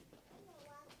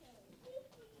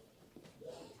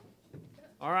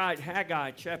All right,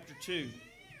 Haggai chapter 2.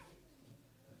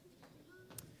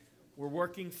 We're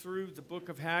working through the book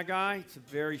of Haggai. It's a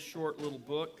very short little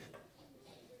book,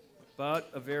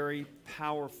 but a very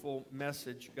powerful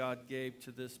message God gave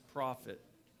to this prophet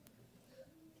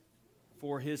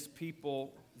for his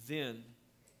people then.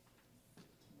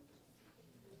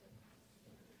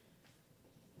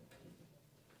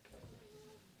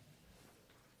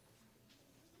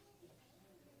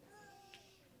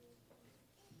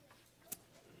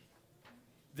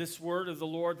 This word of the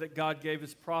Lord that God gave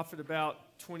his prophet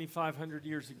about 2,500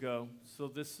 years ago. So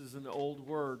this is an old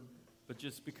word, but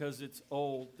just because it's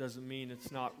old doesn't mean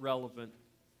it's not relevant,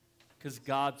 because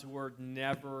God's word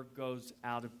never goes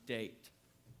out of date.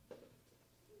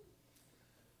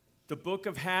 The book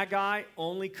of Haggai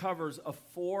only covers a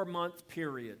 4-month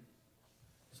period.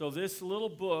 So this little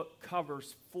book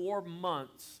covers 4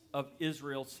 months of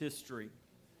Israel's history.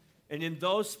 And in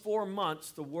those 4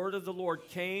 months, the word of the Lord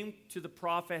came to the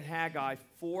prophet Haggai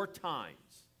 4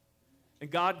 times.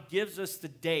 And God gives us the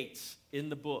dates in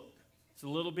the book. It's a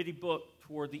little bitty book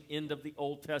toward the end of the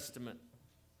Old Testament.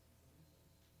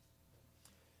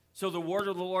 So the word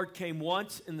of the Lord came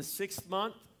once in the 6th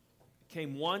month. It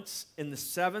came once in the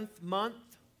 7th month.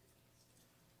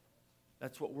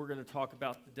 That's what we're going to talk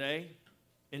about today.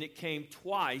 And it came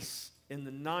twice in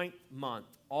the 9th month,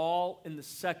 all in the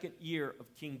 2nd year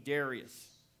of King Darius.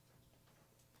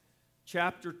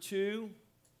 Chapter 2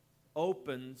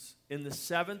 opens in the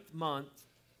 7th month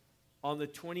on the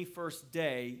 21st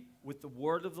day with the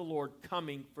word of the Lord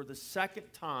coming for the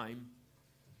 2nd time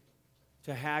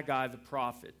to Haggai the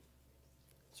prophet.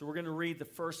 So we're going to read the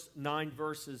first 9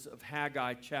 verses of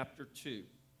Haggai chapter 2.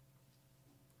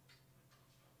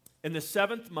 In the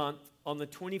 7th month, on the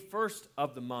 21st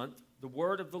of the month, the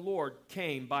word of the Lord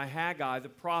came by Haggai the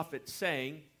prophet,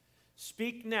 saying,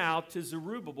 "Speak now to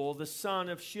Zerubbabel the son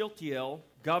of Shealtiel,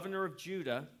 governor of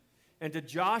Judah, and to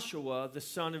Joshua the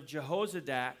son of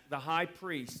Jehozadak the high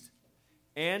priest,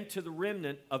 and to the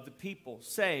remnant of the people,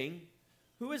 saying,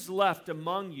 Who is left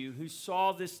among you who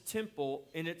saw this temple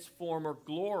in its former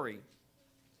glory?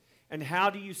 And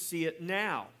how do you see it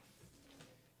now?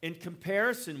 In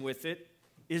comparison with it,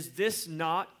 is this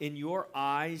not in your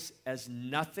eyes as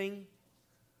nothing?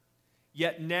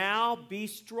 Yet now be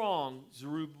strong,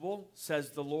 Zerubbabel,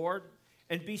 says the Lord,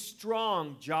 and be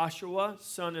strong, Joshua,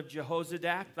 son of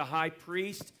Jehozadak, the high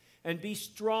priest, and be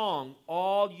strong,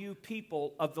 all you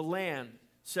people of the land,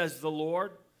 says the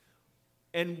Lord,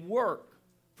 and work,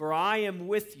 for I am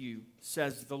with you,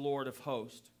 says the Lord of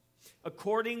hosts.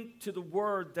 According to the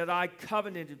word that I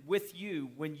covenanted with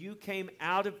you when you came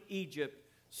out of Egypt,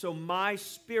 so my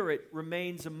spirit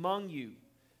remains among you.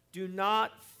 Do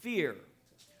not fear,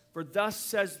 for thus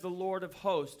says the Lord of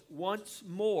hosts, once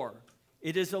more,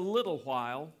 it is a little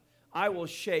while, I will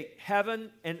shake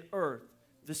heaven and earth,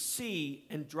 the sea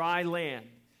and dry land,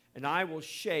 and I will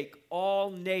shake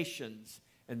all nations,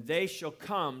 and they shall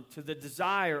come to the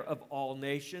desire of all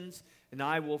nations, and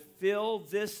I will fill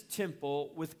this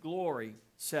temple with glory,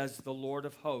 says the Lord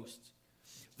of hosts.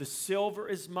 The silver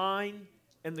is mine,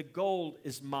 and the gold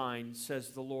is mine, says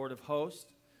the Lord of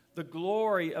hosts. The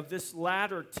glory of this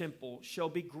latter temple shall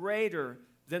be greater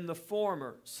than the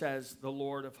former, says the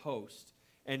Lord of hosts.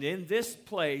 And in this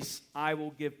place I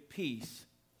will give peace,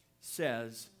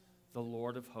 says the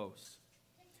Lord of hosts.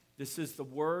 This is the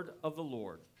word of the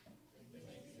Lord.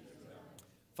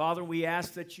 Father, we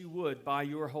ask that you would, by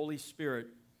your Holy Spirit,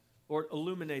 Lord,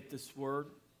 illuminate this word.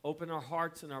 Open our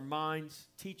hearts and our minds.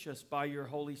 Teach us by your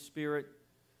Holy Spirit.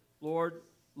 Lord,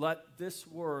 let this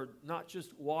word not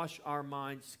just wash our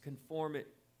minds, conform it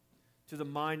to the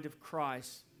mind of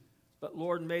Christ, but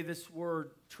Lord, may this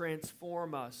word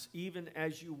transform us, even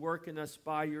as you work in us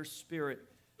by your Spirit,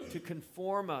 to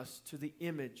conform us to the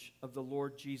image of the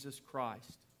Lord Jesus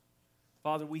Christ.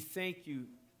 Father, we thank you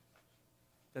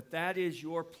that that is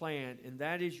your plan and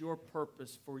that is your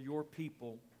purpose for your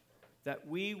people, that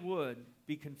we would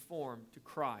be conformed to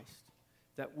Christ,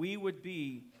 that we would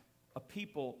be a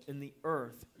people in the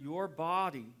earth, your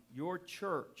body, your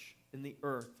church in the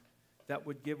earth, that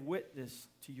would give witness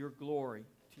to your glory,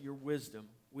 to your wisdom.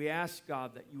 We ask,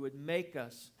 God, that you would make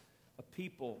us a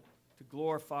people to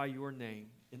glorify your name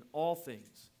in all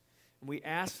things. And we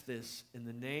ask this in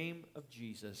the name of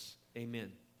Jesus.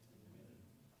 Amen.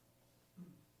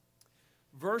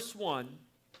 Verse 1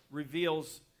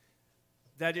 reveals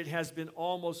that it has been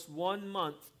almost 1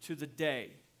 month to the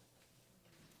day.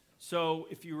 So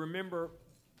if you remember,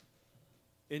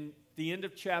 in the end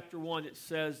of chapter 1, it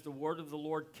says the word of the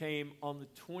Lord came on the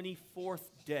 24th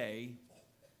day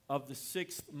of the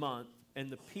 6th month,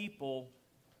 and the people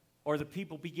or the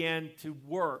people began to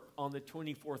work on the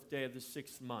 24th day of the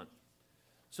 6th month.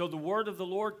 So the word of the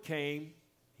Lord came.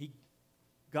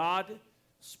 God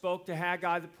spoke to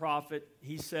Haggai the prophet.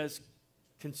 He says,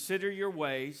 consider your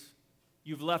ways.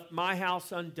 You've left my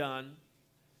house undone.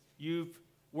 You've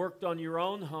worked on your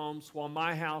own homes while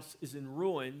my house is in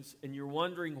ruins, and you're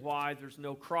wondering why there's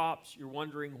no crops. You're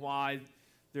wondering why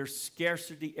there's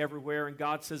scarcity everywhere. And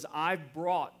God says, I've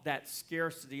brought that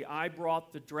scarcity. I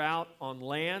brought the drought on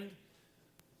land,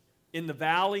 in the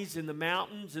valleys, in the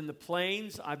mountains, in the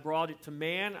plains. I brought it to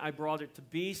man. I brought it to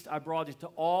beast. I brought it to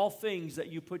all things that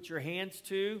you put your hands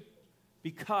to,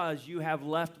 because you have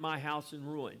left my house in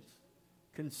ruins.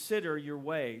 Consider your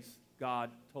ways,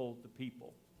 God told the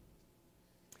people.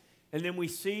 And then we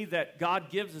see that God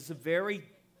gives us a very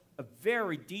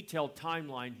detailed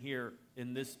timeline here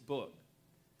in this book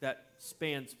that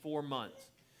spans 4 months.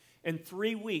 And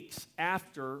 3 weeks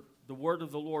after the word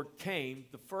of the Lord came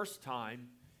the first time,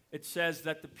 it says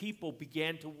that the people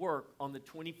began to work on the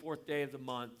 24th day of the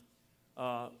month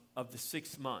of the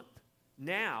 6th month.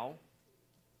 Now,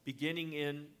 beginning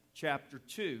in chapter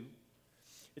 2,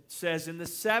 it says in the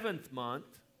 7th month,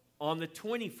 on the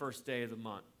 21st day of the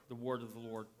month, the word of the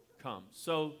Lord comes.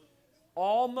 So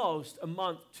almost a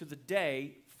month to the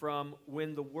day from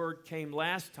when the word came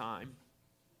last time,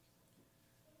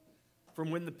 from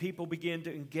when the people began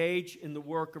to engage in the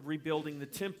work of rebuilding the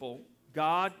temple,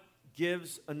 God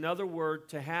gives another word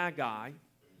to Haggai,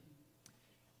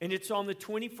 and it's on the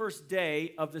 21st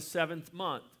day of the 7th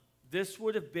month. This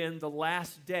would have been the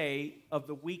last day of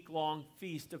the week-long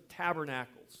Feast of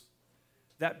Tabernacles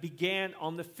that began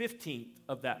on the 15th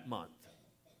of that month.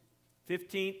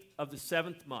 15th of the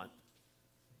 7th month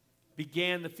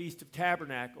began the Feast of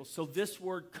Tabernacles. So this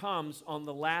word comes on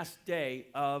the last day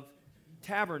of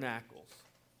Tabernacles.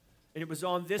 And it was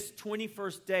on this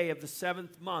 21st day of the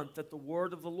 7th month that the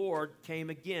word of the Lord came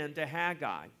again to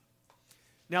Haggai.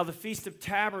 Now, the Feast of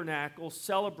Tabernacles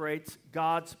celebrates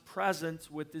God's presence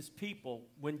with his people,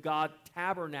 when God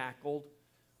tabernacled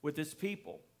with his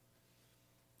people.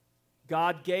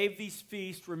 God gave these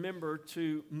feasts, remember,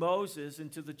 to Moses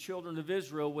and to the children of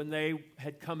Israel when they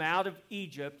had come out of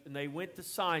Egypt and they went to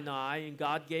Sinai, and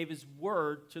God gave his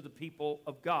word to the people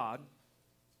of God.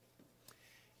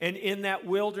 And in that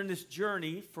wilderness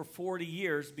journey for 40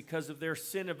 years, because of their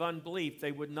sin of unbelief,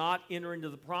 they would not enter into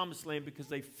the promised land because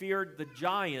they feared the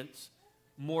giants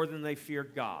more than they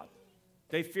feared God.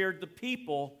 They feared the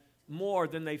people more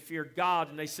than they feared God.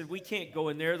 And they said, we can't go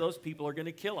in there. Those people are going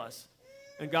to kill us.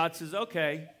 And God says,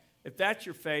 okay, if that's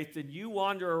your faith, then you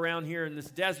wander around here in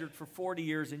this desert for 40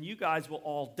 years and you guys will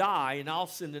all die, and I'll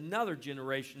send another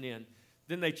generation in.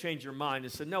 Then they changed their mind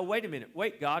and said, no, wait a minute.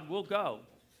 Wait, God, we'll go.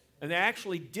 And they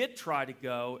actually did try to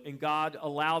go, and God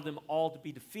allowed them all to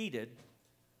be defeated.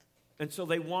 And so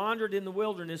they wandered in the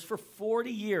wilderness for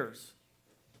 40 years.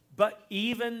 But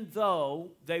even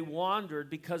though they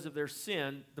wandered because of their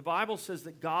sin, the Bible says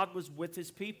that God was with his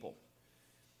people.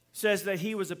 It says that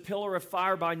he was a pillar of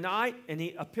fire by night and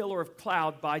a pillar of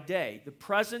cloud by day. The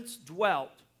presence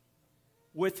dwelt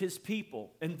with his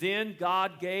people. And then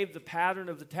God gave the pattern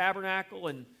of the tabernacle,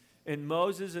 and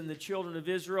Moses and the children of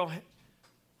Israel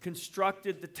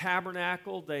constructed the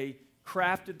tabernacle. They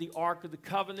crafted the Ark of the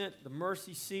Covenant, the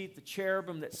mercy seat, the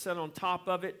cherubim that sat on top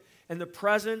of it, and the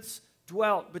presence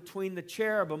dwelt between the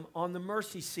cherubim on the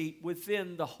mercy seat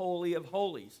within the Holy of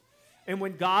Holies. And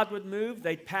when God would move,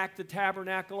 they'd pack the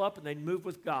tabernacle up and they'd move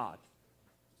with God.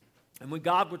 And when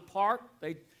God would park,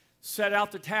 they'd set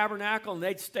out the tabernacle and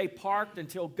they'd stay parked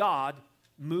until God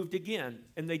moved again.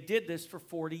 And they did this for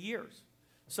 40 years.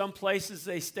 Some places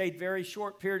they stayed very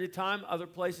short period of time. Other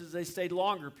places they stayed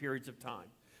longer periods of time.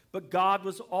 But God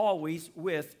was always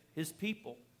with his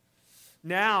people.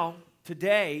 Now,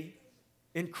 today,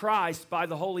 in Christ, by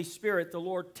the Holy Spirit, the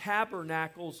Lord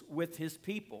tabernacles with his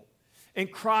people. In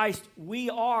Christ, we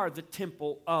are the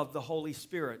temple of the Holy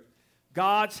Spirit.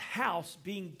 God's house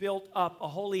being built up, a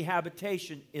holy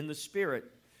habitation in the Spirit.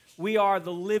 We are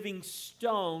the living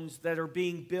stones that are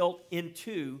being built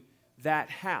into that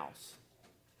house.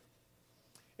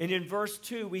 And in verse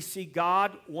 2, we see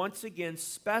God once again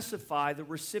specify the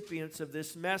recipients of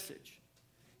this message.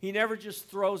 He never just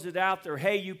throws it out there,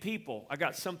 hey, you people, I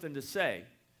got something to say.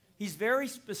 He's very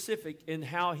specific in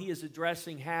how he is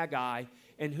addressing Haggai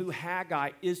and who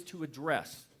Haggai is to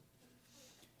address.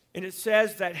 And it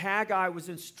says that Haggai was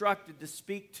instructed to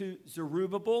speak to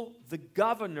Zerubbabel, the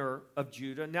governor of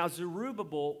Judah. Now,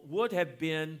 Zerubbabel would have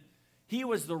been, he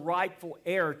was the rightful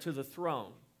heir to the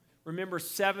throne. Remember,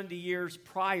 70 years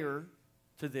prior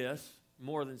to this,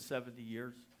 more than 70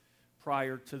 years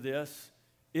prior to this,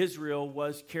 Israel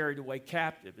was carried away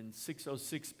captive in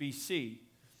 606 BC.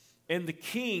 And the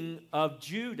king of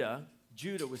Judah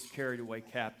was carried away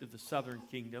captive, the southern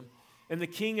kingdom. And the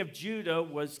king of Judah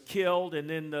was killed, and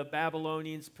then the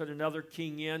Babylonians put another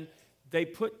king in. They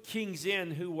put kings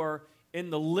in who were in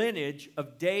the lineage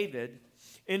of David.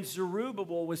 And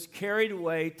Zerubbabel was carried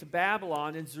away to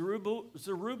Babylon, and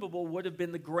Zerubbabel would have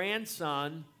been the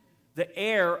grandson, the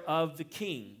heir of the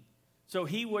king. So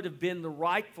he would have been the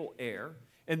rightful heir.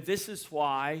 And this is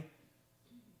why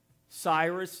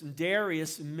Cyrus and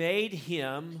Darius made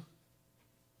him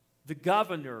the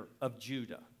governor of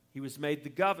Judah. He was made the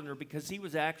governor because he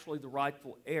was actually the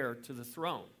rightful heir to the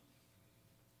throne.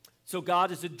 So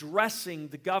God is addressing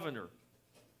the governor.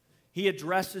 He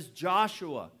addresses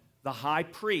Joshua, the high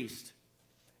priest,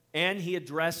 and he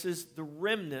addresses the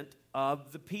remnant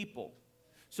of the people.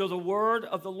 So the word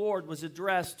of the Lord was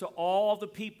addressed to all the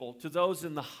people, to those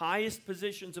in the highest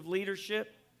positions of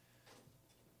leadership,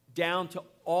 down to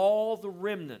all the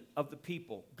remnant of the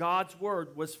people. God's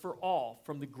word was for all,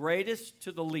 from the greatest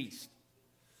to the least.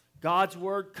 God's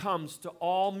word comes to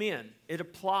all men. It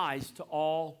applies to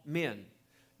all men.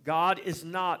 God is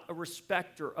not a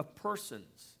respecter of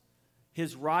persons.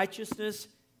 His righteousness,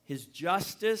 his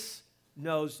justice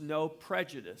knows no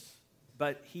prejudice,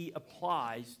 but he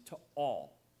applies to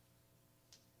all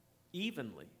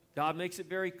evenly. God makes it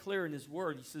very clear in his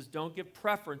word. He says, don't give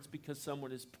preference because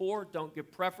someone is poor. Don't give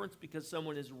preference because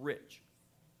someone is rich.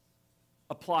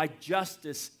 Apply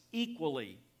justice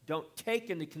equally. Don't take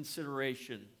into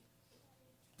consideration.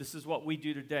 This is what we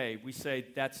do today. We say,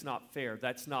 that's not fair.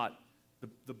 That's not.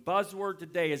 The buzzword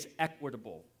today is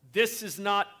equitable. This is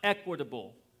not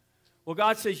equitable. Well,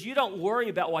 God says, you don't worry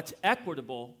about what's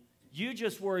equitable. You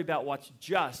just worry about what's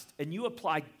just. And you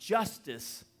apply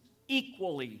justice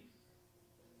equally.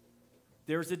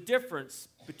 There's a difference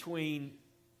between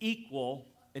equal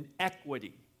and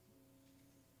equity.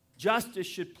 Justice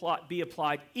should be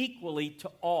applied equally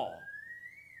to all.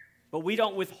 But we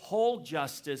don't withhold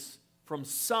justice from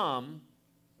some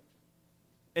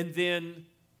and then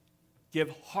give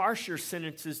harsher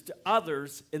sentences to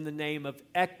others in the name of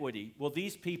equity. Well,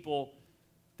 these people,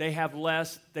 they have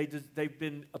less, they've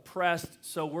been oppressed,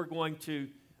 so we're going to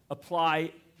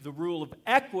apply the rule of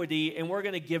equity, and we're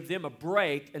going to give them a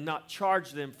break and not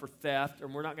charge them for theft,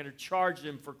 and we're not going to charge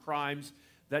them for crimes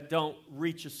that don't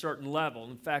reach a certain level.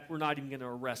 In fact, we're not even going to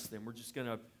arrest them. We're just going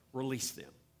to release them.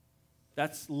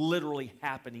 That's literally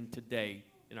happening today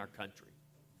in our country.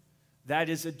 That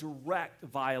is a direct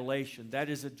violation. That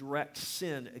is a direct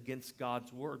sin against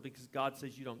God's word, because God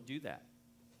says you don't do that.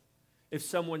 If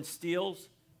someone steals,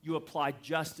 you apply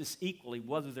justice equally,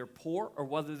 whether they're poor or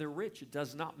whether they're rich. It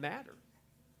does not matter.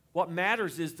 What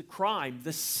matters is the crime,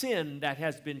 the sin that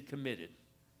has been committed.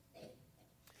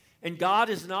 And God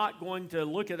is not going to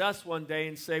look at us one day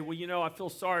and say, well, you know, I feel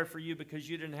sorry for you because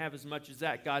you didn't have as much as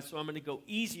that guy, so I'm going to go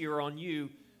easier on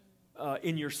you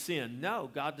in your sin. No,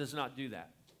 God does not do that.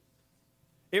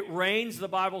 It rains, the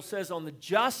Bible says, on the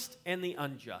just and the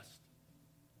unjust.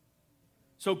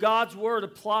 So God's word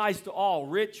applies to all,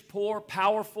 rich, poor,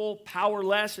 powerful,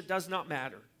 powerless, it does not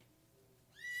matter.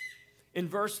 In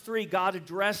verse 3, God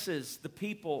addresses the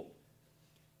people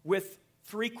with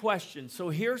 3 questions. So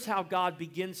here's how God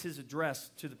begins his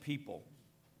address to the people,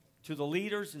 to the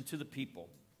leaders and to the people.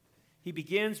 He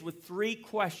begins with 3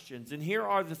 questions, and here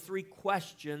are the 3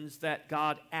 questions that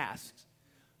God asks.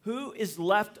 Who is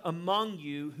left among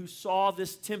you who saw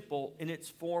this temple in its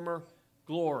former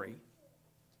glory?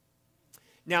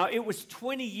 Now, it was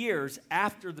 20 years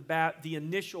after the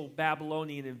initial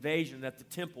Babylonian invasion that the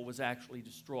temple was actually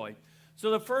destroyed. So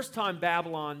the first time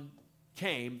Babylon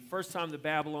came, first time the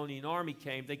Babylonian army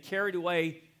came, they carried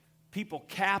away people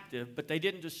captive, but they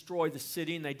didn't destroy the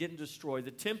city and they didn't destroy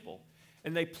the temple.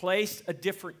 And they placed a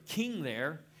different king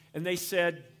there, and they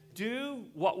said, do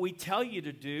what we tell you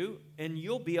to do, and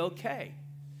you'll be okay.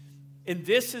 And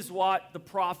this is what the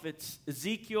prophets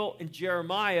Ezekiel and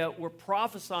Jeremiah were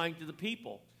prophesying to the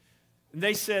people. And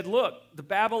they said, look, the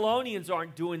Babylonians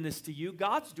aren't doing this to you.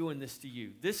 God's doing this to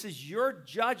you. This is your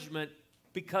judgment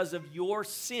because of your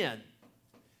sin.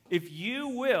 If you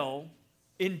will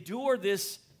endure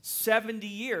this 70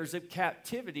 years of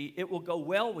captivity, it will go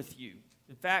well with you.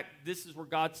 In fact, this is where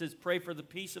God says, pray for the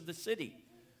peace of the city.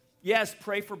 Yes,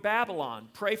 pray for Babylon.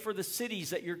 Pray for the cities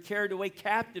that you're carried away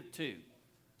captive to,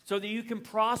 so that you can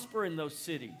prosper in those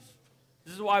cities.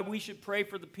 This is why we should pray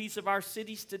for the peace of our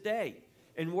cities today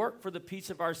and work for the peace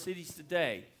of our cities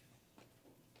today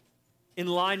in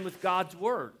line with God's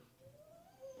word.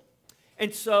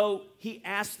 And so he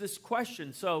asked this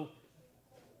question. So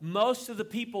most of the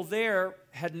people there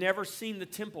had never seen the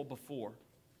temple before.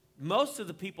 Most of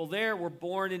the people there were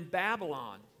born in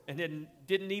Babylon and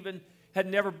had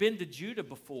never been to Judah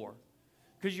before.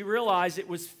 Because you realize it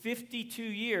was 52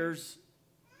 years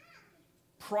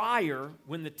prior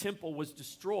when the temple was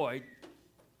destroyed.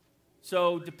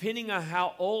 So depending on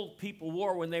how old people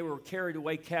were when they were carried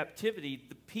away captivity,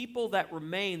 the people that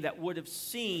remained that would have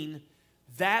seen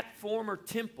that former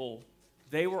temple,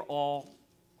 they were all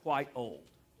quite old.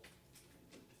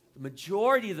 The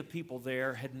majority of the people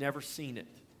there had never seen it.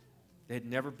 They had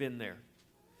never been there.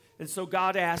 And so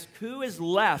God asked, who is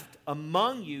left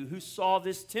among you who saw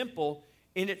this temple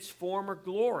in its former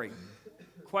glory?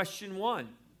 Question 1.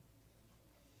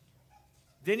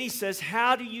 Then he says,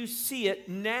 how do you see it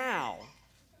now?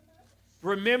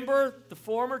 Remember the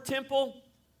former temple?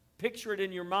 Picture it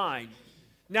in your mind.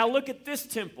 Now look at this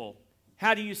temple.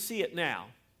 How do you see it now?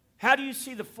 How do you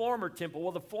see the former temple?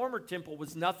 Well, the former temple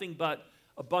was nothing but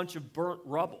a bunch of burnt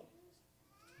rubble,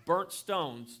 burnt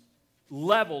stones,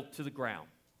 leveled to the ground.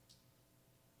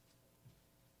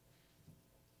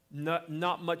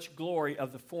 Not much glory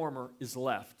of the former is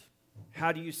left.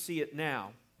 How do you see it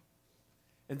now?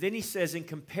 And then he says, in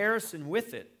comparison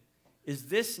with it, is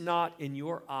this not in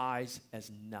your eyes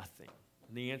as nothing?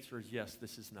 And the answer is yes,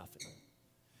 this is nothing.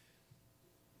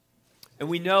 And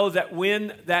we know that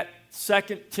when that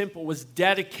second temple was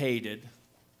dedicated,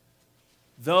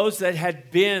 those that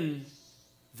had been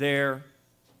there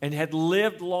and had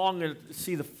lived long to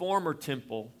see the former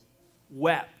temple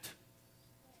wept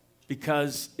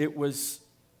because it was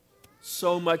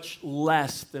so much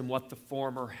less than what the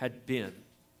former had been.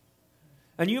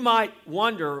 And you might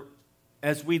wonder,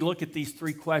 as we look at these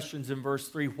 3 questions in verse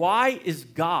 3, why is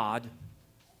God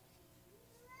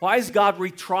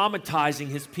re-traumatizing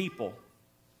his people?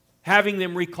 Having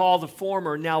them recall the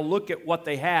former, now look at what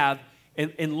they have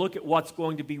and look at what's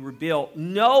going to be rebuilt,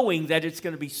 knowing that it's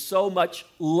going to be so much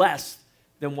less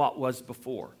than what was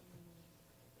before.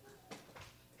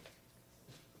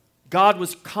 God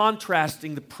was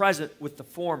contrasting the present with the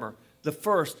former, the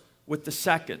first with the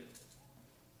second.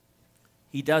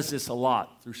 He does this a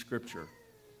lot through Scripture.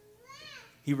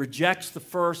 He rejects the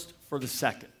first for the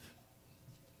second.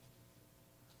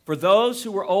 For those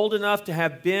who were old enough to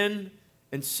have been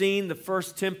and seen the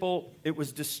first temple, it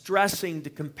was distressing to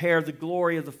compare the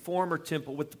glory of the former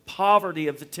temple with the poverty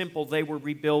of the temple they were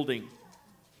rebuilding.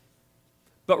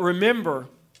 But remember,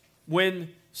 when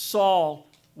Saul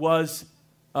was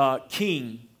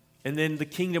king, and then the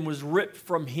kingdom was ripped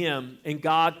from him, and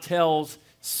God tells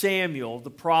Samuel, the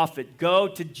prophet, go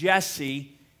to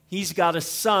Jesse. He's got a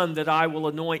son that I will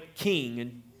anoint king.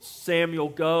 And Samuel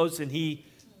goes and he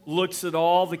looks at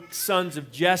all the sons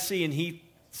of Jesse, and he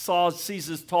sees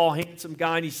this tall, handsome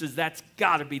guy, and he says, that's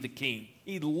got to be the king.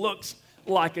 He looks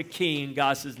like a king. And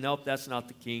God says, nope, that's not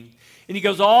the king. And he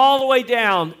goes all the way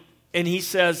down, and he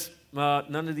says,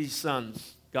 none of these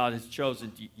sons God has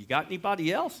chosen. You got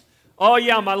anybody else? Oh,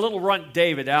 yeah, my little runt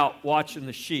David out watching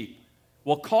the sheep.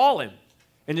 Well, call him.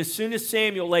 And as soon as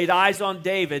Samuel laid eyes on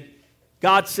David,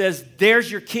 God says,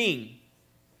 there's your king.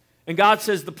 And God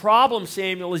says, the problem,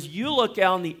 Samuel, is you look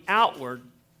on the outward,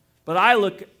 but I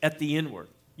look at the inward.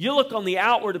 You look on the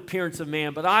outward appearance of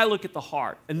man, but I look at the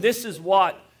heart. And this is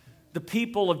what the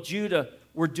people of Judah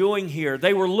were doing here.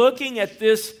 They were looking at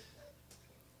this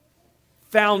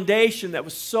foundation that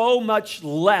was so much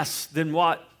less than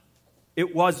what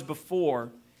it was before.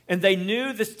 And they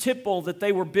knew this temple that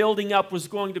they were building up was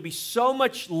going to be so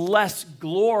much less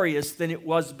glorious than it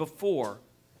was before.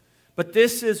 But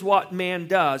this is what man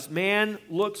does. Man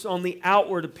looks on the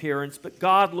outward appearance, but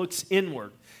God looks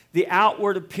inward. The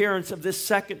outward appearance of this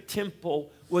second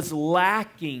temple was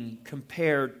lacking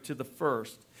compared to the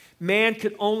first. Man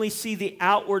could only see the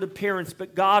outward appearance,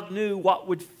 but God knew what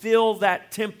would fill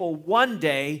that temple one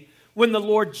day when the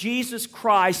Lord Jesus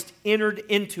Christ entered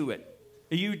into it.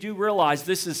 You do realize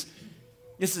this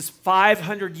is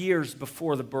 500 years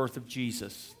before the birth of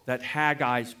Jesus that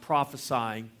Haggai's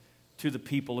prophesying to the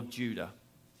people of Judah.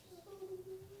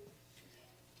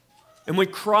 And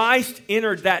when Christ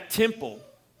entered that temple,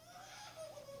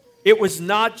 it was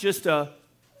not just a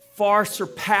far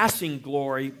surpassing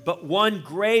glory, but one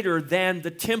greater than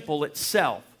the temple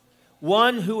itself.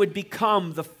 One who would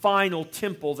become the final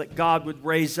temple that God would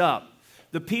raise up.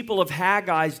 The people of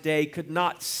Haggai's day could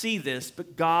not see this,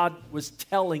 but God was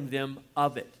telling them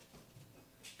of it.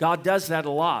 God does that a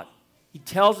lot. He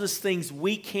tells us things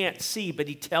we can't see, but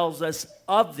He tells us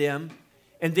of them.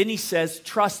 And then He says,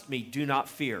 trust me, do not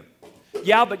fear.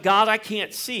 Yeah, but God, I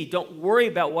can't see. Don't worry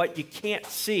about what you can't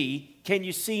see. Can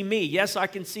you see me? Yes, I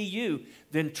can see you.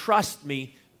 Then trust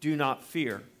me, do not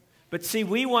fear. But see,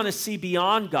 we want to see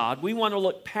beyond God. We want to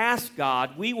look past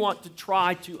God. We want to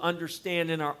try to understand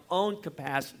in our own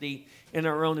capacity, in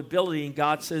our own ability. And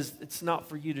God says, it's not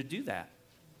for you to do that.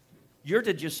 You're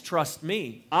to just trust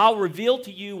me. I'll reveal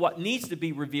to you what needs to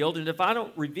be revealed. And if I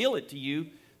don't reveal it to you,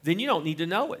 then you don't need to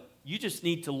know it. You just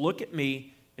need to look at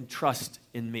me and trust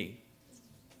in me.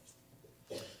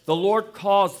 The Lord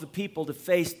caused the people to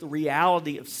face the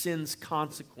reality of sin's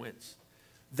consequence.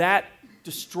 That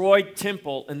destroyed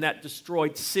temple and that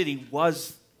destroyed city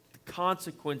was the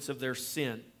consequence of their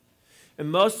sin.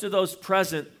 And most of those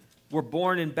present were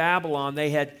born in Babylon.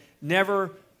 They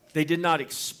did not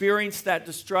experience that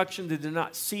destruction. They did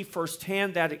not see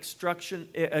firsthand that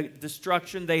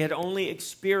destruction. They had only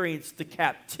experienced the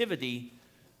captivity.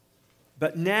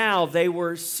 But now they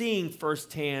were seeing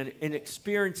firsthand and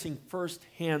experiencing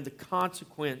firsthand the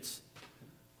consequence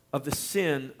of the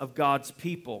sin of God's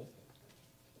people.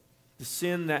 The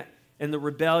sin and the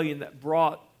rebellion that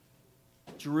brought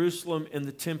Jerusalem and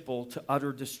the temple to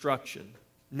utter destruction.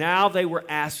 Now they were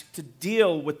asked to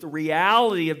deal with the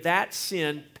reality of that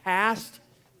sin, past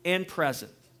and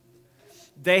present.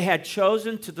 They had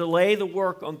chosen to delay the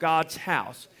work on God's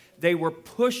house. They were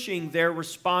pushing their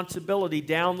responsibility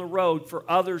down the road for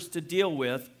others to deal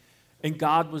with, and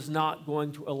God was not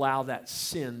going to allow that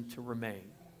sin to remain.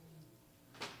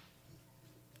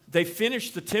 They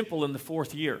finished the temple in the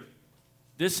 4th year.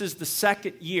 This is the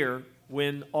 2nd year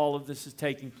when all of this is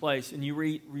taking place. And you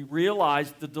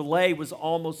realize the delay was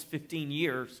almost 15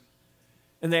 years.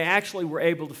 And they actually were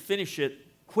able to finish it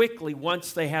quickly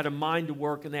once they had a mind to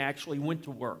work and they actually went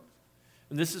to work.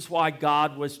 And this is why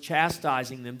God was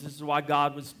chastising them. This is why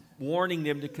God was warning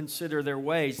them to consider their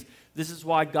ways. This is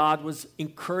why God was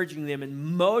encouraging them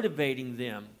and motivating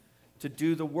them to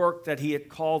do the work that He had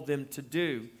called them to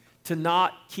do, to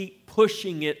not keep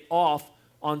pushing it off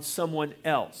on someone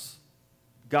else.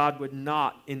 God would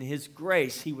not, in His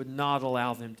grace, He would not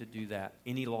allow them to do that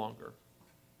any longer.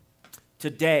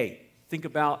 Today, think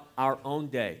about our own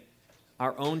day,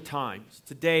 our own times.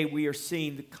 Today, we are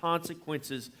seeing the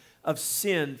consequences of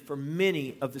sin for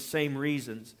many of the same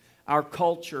reasons. Our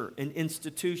culture and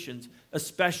institutions,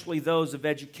 especially those of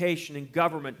education and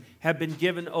government, have been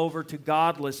given over to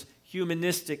godless,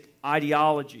 humanistic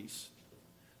ideologies.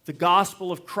 The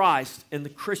gospel of Christ and the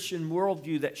Christian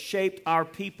worldview that shaped our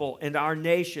people and our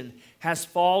nation has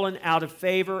fallen out of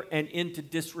favor and into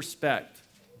disregard.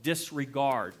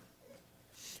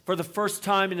 For the first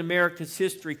time in America's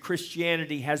history,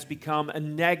 Christianity has become a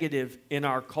negative in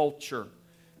our culture.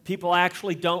 People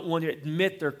actually don't want to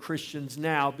admit they're Christians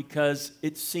now because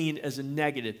it's seen as a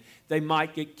negative. They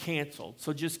might get canceled.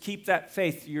 So just keep that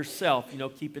faith to yourself.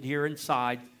 Keep it here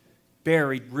inside,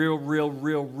 buried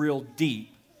real deep.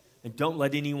 And don't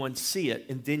let anyone see it,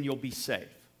 and then you'll be safe.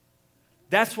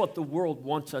 That's what the world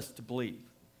wants us to believe.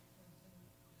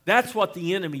 That's what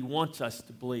the enemy wants us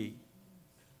to believe.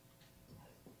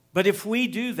 But if we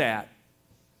do that,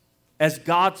 as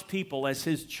God's people, as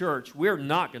His church, we're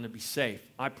not going to be safe,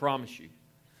 I promise you.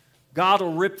 God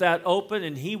will rip that open,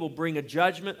 and He will bring a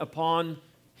judgment upon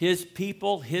His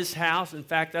people, His house. In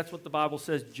fact, that's what the Bible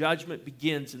says. Judgment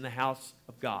begins in the house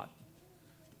of God.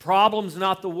 The problem's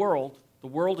not the world. The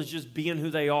world is just being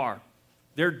who they are.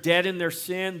 They're dead in their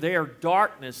sin. They are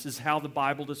darkness, is how the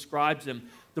Bible describes them.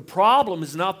 The problem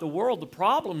is not the world. The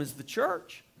problem is the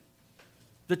church.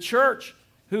 The church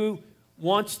who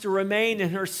wants to remain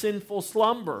in her sinful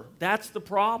slumber. That's the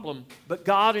problem. But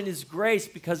God in His grace,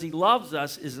 because He loves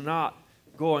us, is not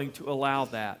going to allow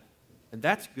that. And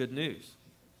that's good news.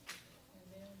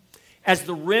 As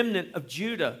the remnant of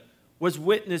Judah was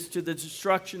witness to the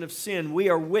destruction of sin, we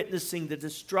are witnessing the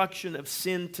destruction of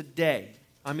sin today.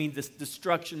 I mean, the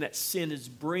destruction that sin is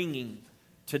bringing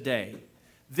today.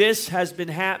 This has been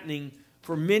happening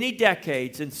for many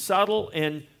decades in subtle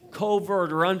and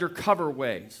covert or undercover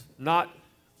ways, not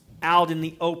out in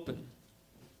the open.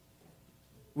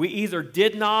 We either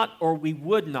did not or we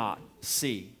would not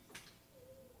see.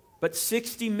 But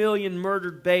 60 million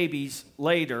murdered babies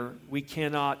later, we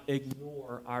cannot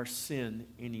ignore our sin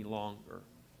any longer.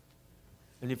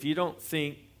 And if you don't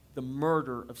think the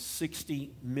murder of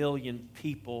 60 million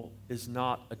people is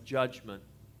not a judgment,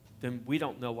 then we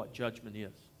don't know what judgment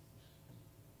is.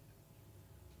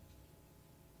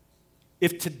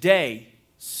 If today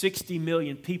 60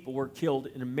 million people were killed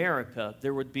in America,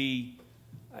 there would be,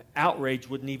 outrage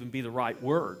wouldn't even be the right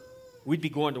word. We'd be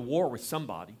going to war with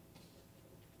somebody.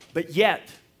 But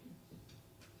yet,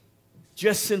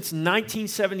 just since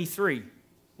 1973,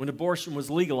 when abortion was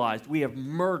legalized, we have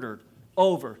murdered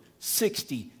over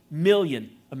 60 million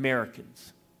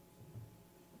Americans.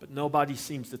 But nobody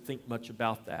seems to think much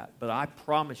about that. But I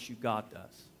promise you God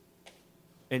does.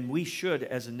 And we should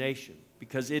as a nation,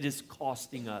 because it is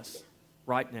costing us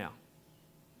right now.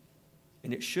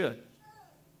 And it should.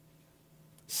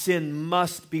 Sin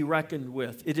must be reckoned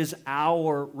with. It is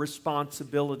our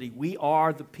responsibility. We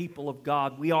are the people of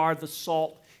God. We are the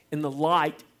salt and the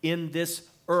light in this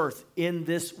earth, in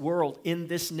this world, in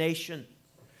this nation.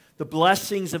 The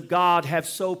blessings of God have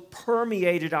so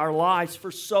permeated our lives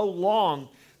for so long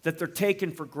that they're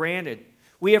taken for granted.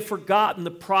 We have forgotten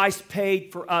the price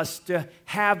paid for us to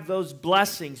have those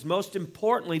blessings. Most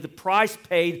importantly, the price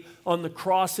paid on the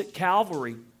cross at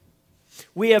Calvary.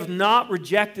 We have not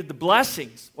rejected the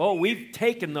blessings. Oh, we've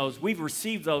taken those. We've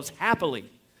received those happily.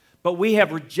 But we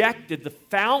have rejected the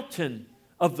fountain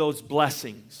of those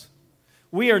blessings.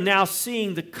 We are now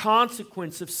seeing the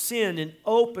consequence of sin in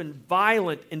open,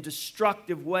 violent, and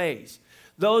destructive ways.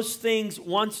 Those things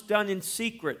once done in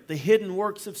secret, the hidden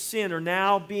works of sin, are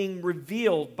now being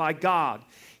revealed by God.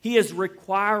 He is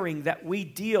requiring that we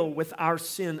deal with our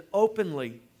sin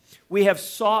openly. We have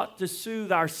sought to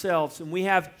soothe ourselves, and we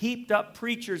have heaped up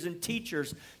preachers and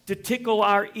teachers to tickle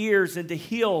our ears and to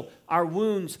heal our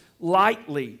wounds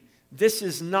lightly. This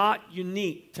is not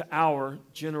unique to our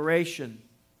generation.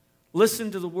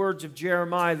 Listen to the words of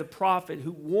Jeremiah the prophet,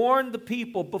 who warned the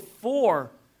people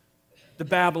before the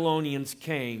Babylonians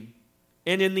came,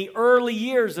 and in the early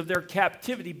years of their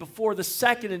captivity, before the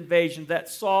second invasion that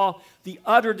saw the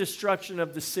utter destruction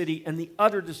of the city and the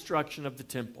utter destruction of the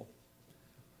temple.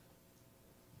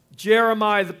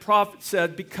 Jeremiah the prophet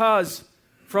said, because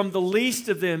from the least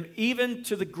of them, even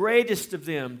to the greatest of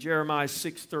them, Jeremiah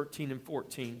 6:13 and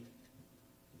 14,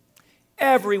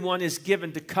 everyone is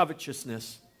given to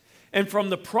covetousness. And from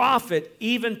the prophet,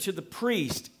 even to the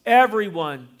priest,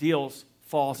 everyone deals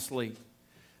falsely.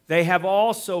 They have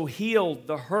also healed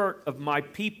the hurt of my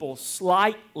people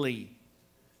slightly,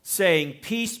 saying,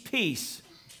 peace, peace,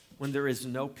 when there is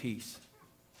no peace.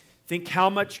 Think how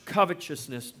much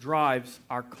covetousness drives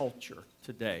our culture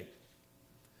today.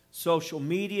 Social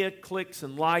media, clicks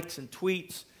and likes and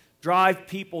tweets drive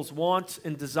people's wants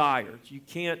and desires. You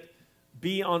can't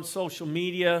be on social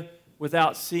media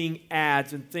without seeing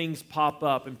ads and things pop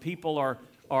up, and people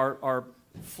are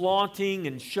flaunting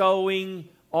and showing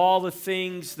all the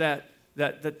things that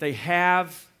they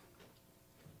have.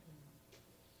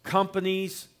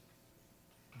 Companies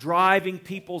driving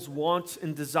people's wants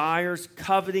and desires,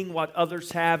 coveting what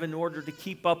others have in order to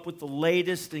keep up with the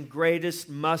latest and greatest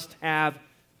must-have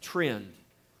trend.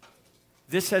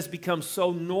 This has become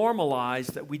so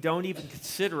normalized that we don't even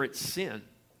consider it sin.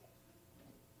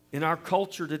 In our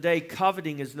culture today,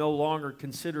 coveting is no longer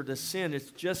considered a sin.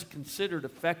 It's just considered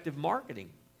effective marketing.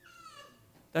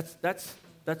 That's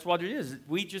what it is.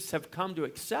 We just have come to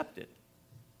accept it.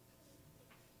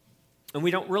 And we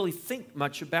don't really think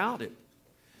much about it.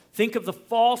 Think of the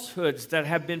falsehoods that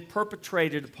have been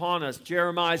perpetrated upon us.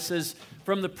 Jeremiah says,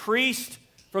 from the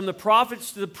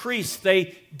prophets to the priests,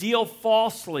 they deal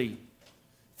falsely.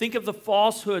 Think of the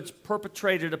falsehoods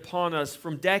perpetrated upon us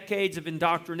from decades of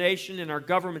indoctrination in our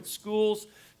government schools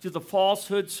to the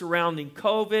falsehoods surrounding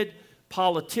COVID.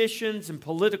 Politicians and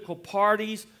political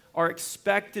parties are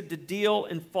expected to deal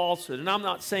in falsehood. And I'm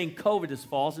not saying COVID is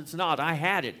false. It's not. I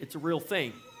had it. It's a real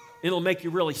thing. It'll make you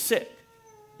really sick.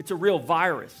 It's a real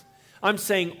virus. I'm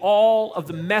saying all of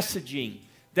the messaging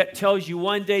that tells you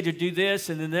one day to do this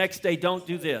and the next day don't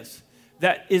do this,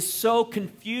 that is so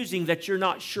confusing that you're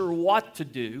not sure what to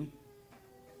do,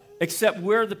 except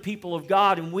we're the people of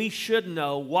God and we should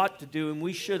know what to do, and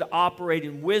we should operate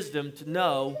in wisdom to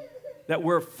know that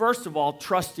we're, first of all,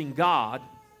 trusting God.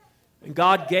 And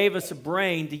God gave us a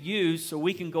brain to use so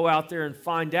we can go out there and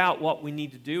find out what we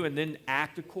need to do and then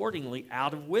act accordingly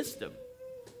out of wisdom.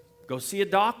 Go see a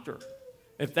doctor.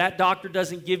 If that doctor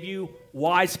doesn't give you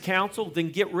wise counsel,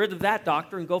 then get rid of that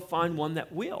doctor and go find one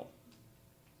that will.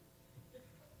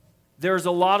 There's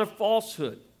a lot of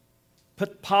falsehood.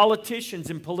 Politicians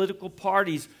and political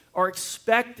parties are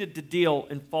expected to deal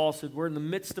in falsehood. We're in the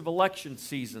midst of election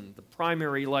season. The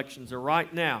primary elections are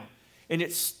right now. And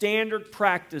it's standard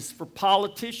practice for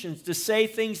politicians to say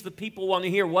things the people want to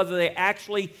hear, whether they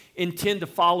actually intend to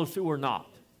follow through or not.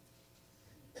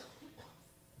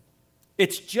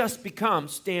 It's just become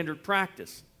standard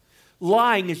practice.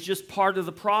 Lying is just part of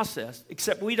the process,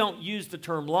 except we don't use the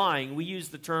term lying. We use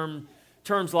the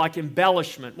terms like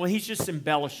embellishment. Well, he's just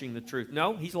embellishing the truth.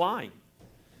 No, he's lying.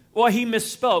 Well, he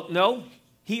misspoke. No,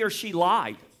 he or she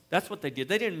lied. That's what they did.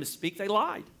 They didn't misspeak. They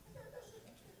lied.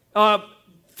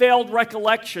 Failed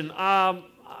recollection. I'm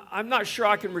not sure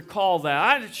I can recall that.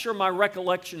 I'm not sure my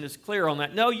recollection is clear on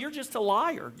that. No, you're just a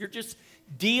liar. You're just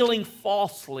dealing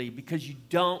falsely because you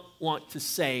don't want to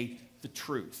say the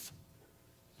truth.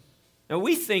 Now,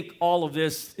 we think all of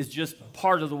this is just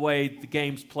part of the way the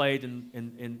game's played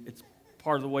and it's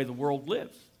part of the way the world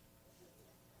lives.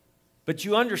 But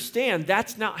you understand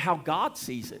that's not how God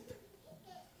sees it.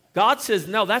 God says,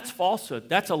 no, that's falsehood.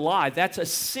 That's a lie. That's a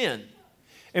sin.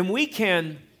 And we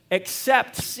can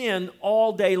accept sin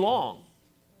all day long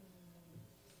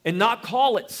and not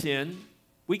call it sin.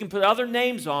 We can put other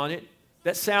names on it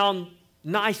that sound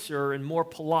nicer and more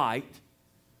polite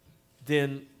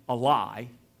than a lie.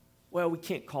 Well, we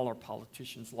can't call our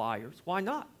politicians liars. Why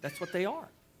not? That's what they are.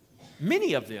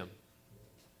 Many of them.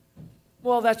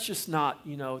 Well, that's just not,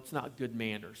 it's not good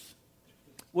manners.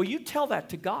 Well, you tell that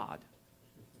to God.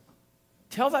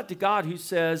 Tell that to God who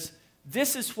says,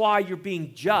 this is why you're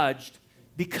being judged,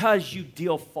 because you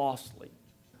deal falsely.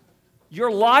 Your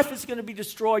life is going to be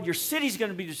destroyed. Your city is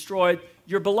going to be destroyed.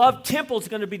 Your beloved temple is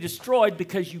going to be destroyed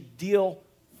because you deal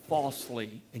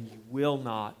falsely, and you will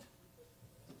not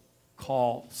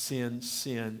call sin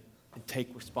and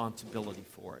take responsibility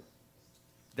for it.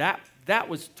 That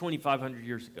was 2,500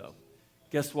 years ago.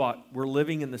 Guess what? We're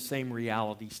living in the same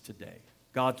realities today.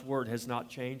 God's word has not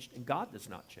changed, and God does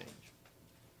not change.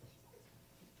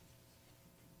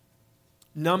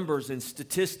 Numbers and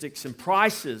statistics and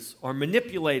prices are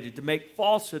manipulated to make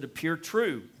falsehood appear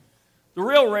true. The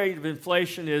real rate of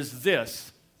inflation is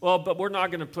this. Well, but we're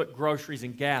not going to put groceries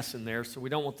and gas in there, so we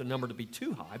don't want the number to be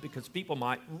too high because people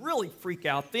might really freak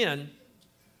out then.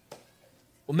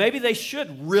 Well, maybe they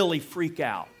should really freak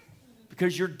out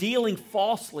because you're dealing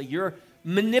falsely. You're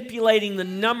manipulating the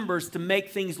numbers to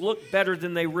make things look better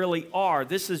than they really are.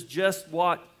 This is just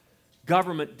what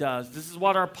government does. This is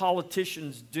what our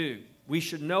politicians do. We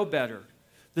should know better.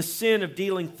 The sin of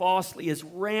dealing falsely is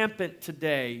rampant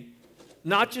today,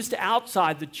 not just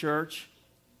outside the church,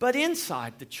 but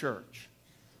inside the church.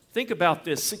 Think about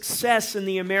this. Success in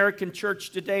the American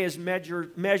church today is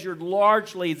measured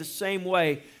largely the same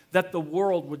way that the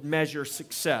world would measure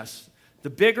success.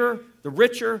 The bigger, the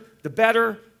richer, the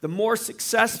better, the more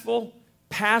successful.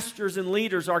 Pastors and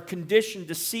leaders are conditioned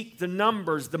to seek the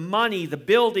numbers, the money, the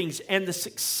buildings, and the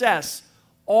success,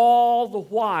 all the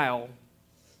while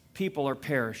people are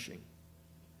perishing.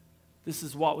 This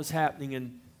is what was happening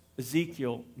in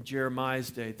Ezekiel and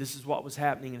Jeremiah's day. This is what was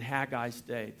happening in Haggai's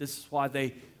day. This is why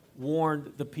they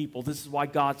warned the people. This is why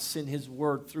God sent his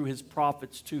word through his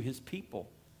prophets to his people.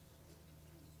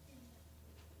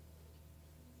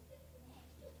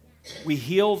 We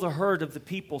heal the hurt of the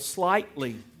people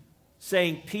slightly,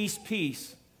 saying peace,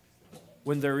 peace,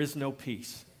 when there is no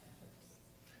peace.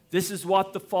 This is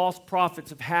what the false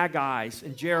prophets of Haggai's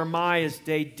and Jeremiah's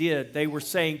day did. They were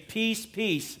saying peace,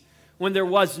 peace, when there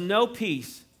was no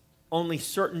peace, only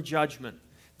certain judgment.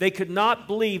 They could not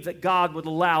believe that God would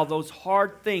allow those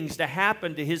hard things to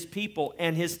happen to his people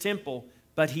and his temple,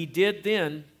 but he did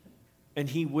then, and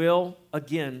he will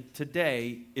again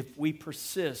today if we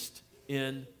persist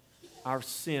in our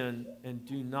sin and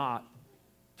do not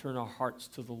turn our hearts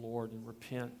to the Lord and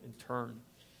repent and turn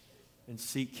and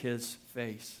seek his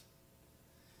face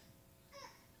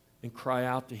and cry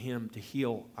out to him to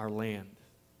heal our land.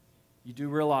 You do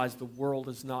realize the world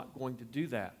is not going to do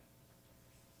that.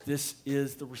 This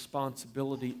is the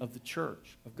responsibility of the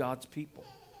church, of God's people.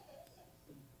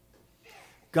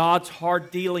 God's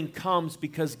hard dealing comes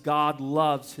because God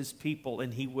loves his people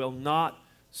and he will not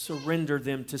surrender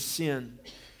them to sin.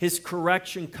 His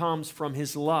correction comes from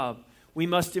his love. We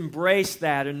must embrace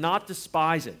that and not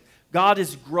despise it. God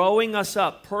is growing us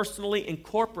up personally and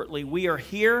corporately. We are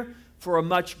here for a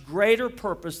much greater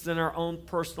purpose than our own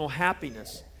personal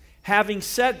happiness. Having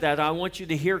said that, I want you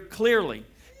to hear clearly.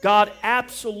 God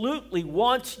absolutely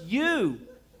wants you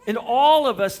and all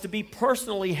of us to be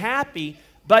personally happy,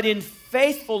 but in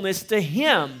faithfulness to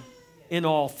him in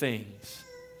all things.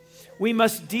 We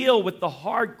must deal with the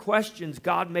hard questions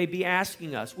God may be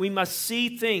asking us. We must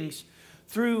see things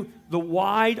through the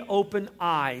wide open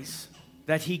eyes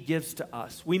that he gives to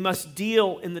us. We must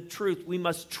deal in the truth. We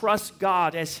must trust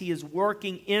God as he is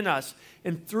working in us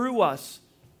and through us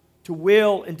to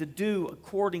will and to do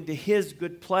according to his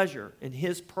good pleasure and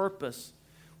his purpose.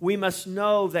 We must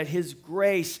know that his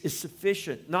grace is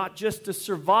sufficient, not just to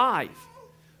survive,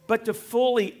 but to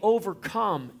fully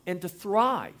overcome and to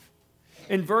thrive.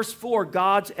 In verse 4,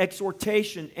 God's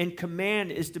exhortation and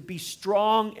command is to be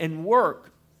strong and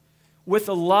work with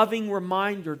a loving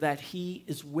reminder that he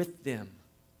is with them.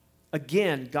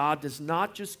 Again, God does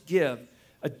not just give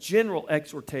a general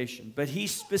exhortation, but he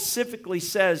specifically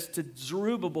says to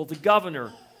Zerubbabel, the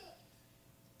governor,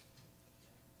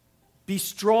 be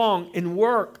strong and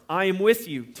work, I am with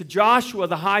you. To Joshua,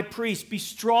 the high priest, be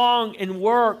strong and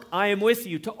work, I am with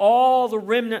you. To all the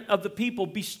remnant of the people,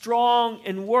 be strong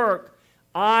and work,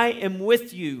 I am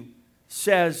with you,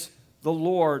 says the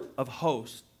Lord of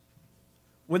hosts.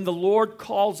 When the Lord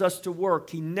calls us to work,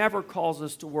 He never calls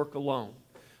us to work alone.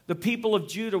 The people of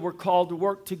Judah were called to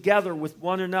work together with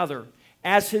one another.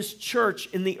 As His church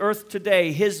in the earth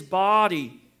today, His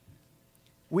body,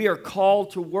 we are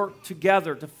called to work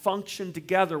together, to function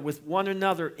together with one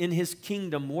another in His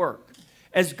kingdom work.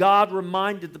 As God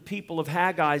reminded the people of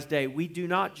Haggai's day, we do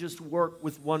not just work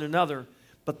with one another,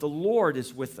 but the Lord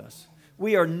is with us.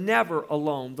 We are never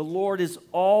alone. The Lord is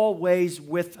always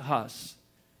with us.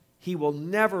 He will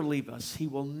never leave us. He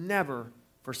will never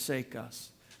forsake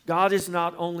us. God is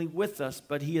not only with us,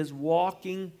 but He is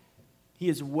waking, He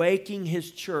is waking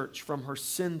His church from her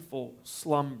sinful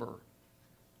slumber.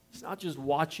 He's not just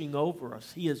watching over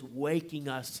us. He is waking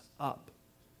us up.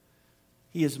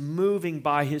 He is moving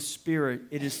by His Spirit.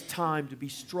 It is time to be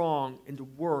strong and to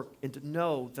work and to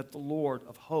know that the Lord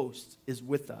of hosts is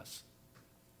with us.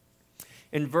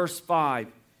 In verse 5,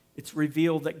 it's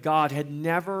revealed that God had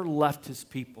never left His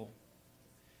people.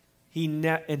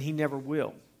 And He never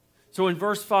will. So in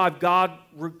verse 5, God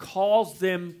recalls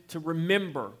them to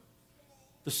remember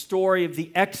the story of the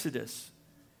Exodus.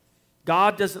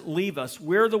 God doesn't leave us.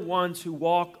 We're the ones who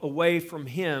walk away from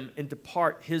Him and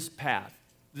depart His path.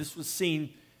 This was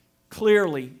seen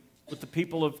clearly with the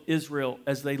people of Israel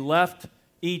as they left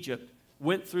Egypt,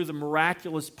 went through the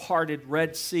miraculous parted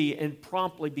Red Sea, and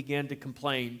promptly began to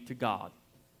complain to God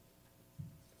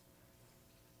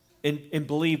and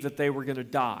believe that they were going to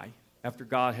die after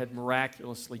God had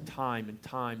miraculously time and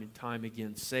time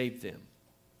again saved them.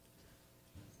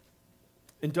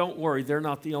 And don't worry, they're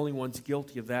not the only ones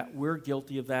guilty of that. We're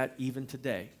guilty of that even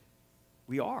today.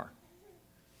 We are.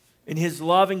 In His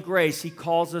love and grace, He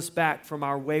calls us back from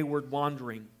our wayward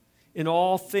wandering. In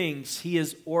all things, He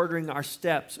is ordering our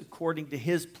steps according to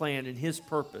His plan and His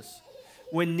purpose.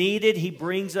 When needed, He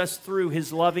brings us through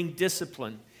His loving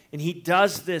discipline, and He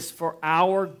does this for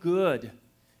our good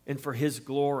and for His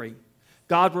glory.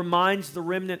 God reminds the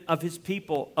remnant of His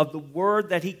people of the word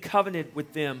that He covenanted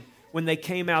with them when they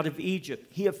came out of Egypt.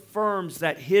 He affirms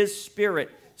that His Spirit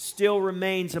still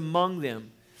remains among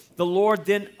them. The Lord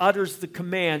then utters the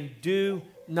command, do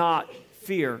not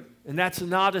fear. And that's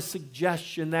not a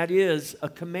suggestion, that is a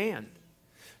command.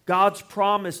 God's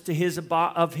promise to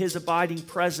of His abiding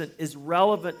presence is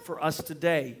relevant for us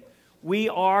today. We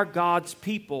are God's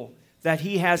people that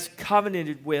He has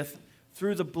covenanted with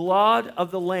through the blood of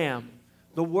the Lamb,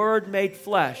 the Word made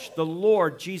flesh, the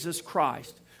Lord Jesus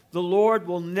Christ. The Lord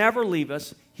will never leave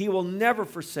us. He will never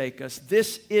forsake us.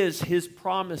 This is His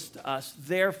promise to us.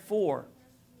 Therefore,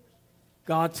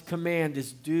 God's command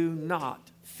is do not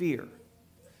fear.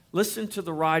 Listen to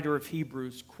the writer of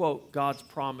Hebrews quote God's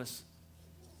promise,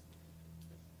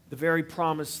 the very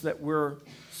promise that we're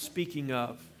speaking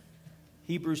of.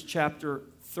 Hebrews chapter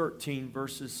 13,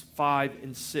 verses 5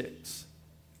 and 6.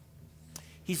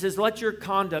 He says, let your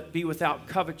conduct be without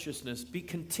covetousness. Be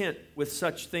content with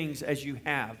such things as you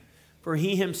have. For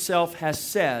He Himself has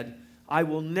said, I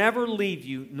will never leave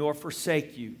you nor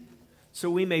forsake you. So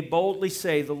we may boldly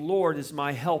say, the Lord is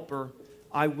my helper.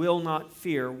 I will not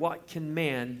fear. What can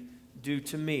man do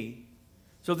to me?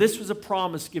 So this was a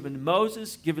promise given to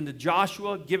Moses, given to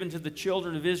Joshua, given to the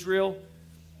children of Israel.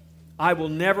 I will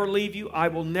never leave you. I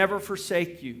will never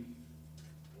forsake you.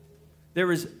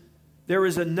 There is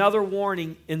another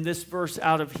warning in this verse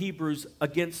out of Hebrews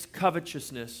against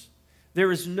covetousness.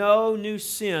 There is no new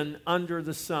sin under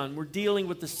the sun. We're dealing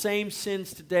with the same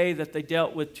sins today that they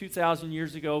dealt with 2,000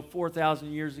 years ago,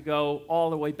 4,000 years ago, all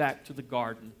the way back to the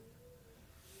garden.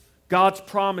 God's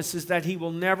promise is that He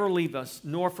will never leave us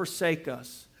nor forsake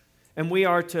us. And we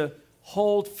are to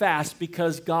hold fast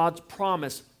because God's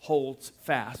promise holds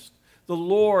fast. The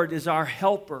Lord is our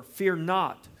helper. Fear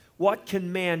not. What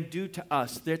can man do to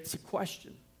us? That's a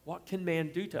question. What can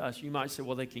man do to us? You might say,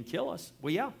 well, they can kill us.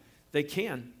 Well, yeah, they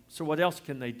can. So what else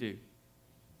can they do?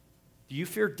 Do you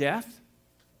fear death?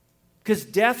 Because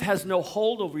death has no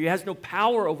hold over you, has no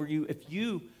power over you if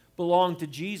you belong to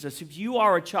Jesus. If you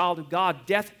are a child of God,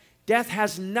 death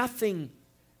has nothing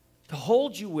to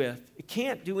hold you with. It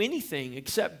can't do anything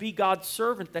except be God's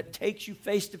servant that takes you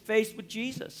face to face with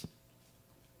Jesus.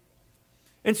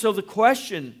 And so the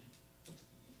question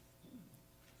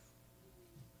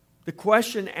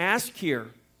asked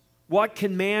here, what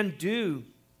can man do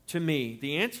to me?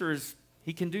 The answer is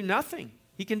he can do nothing.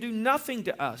 He can do nothing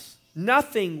to us.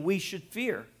 Nothing we should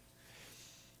fear.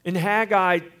 In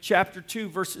Haggai chapter 2,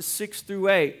 verses 6 through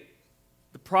 8,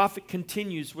 the prophet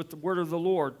continues with the word of the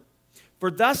Lord.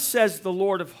 For thus says the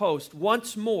Lord of hosts,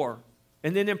 once more,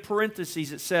 and then in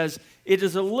parentheses it says, it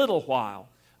is a little while.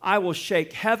 I will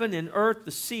shake heaven and earth,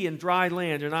 the sea and dry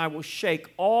land, and I will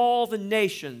shake all the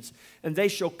nations, and they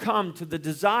shall come to the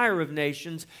desire of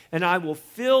nations, and I will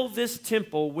fill this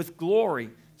temple with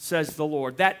glory, says the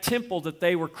Lord. That temple that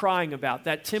they were crying about,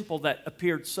 that temple that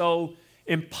appeared so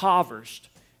impoverished,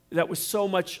 that was so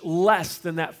much less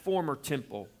than that former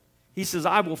temple. He says,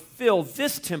 I will fill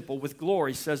this temple with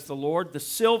glory, says the Lord. The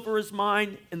silver is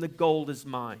mine and the gold is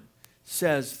mine,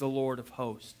 says the Lord of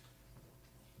hosts.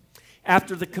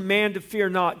 After the command to fear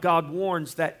not, God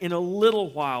warns that in a little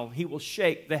while he will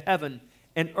shake the heaven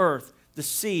and earth, the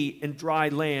sea and dry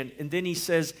land. And then he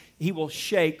says he will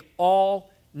shake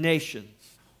all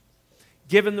nations.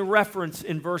 Given the reference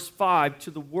in verse 5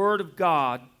 to the word of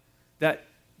God that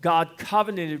God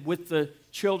covenanted with the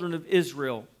children of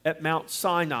Israel at Mount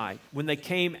Sinai when they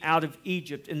came out of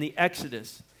Egypt in the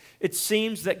Exodus, it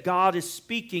seems that God is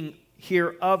speaking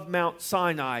here of Mount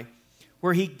Sinai,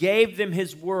 where he gave them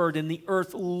his word and the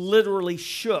earth literally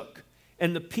shook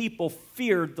and the people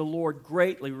feared the Lord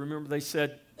greatly. Remember, they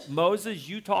said, Moses,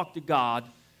 you talk to God.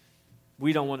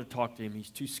 We don't want to talk to him.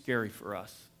 He's too scary for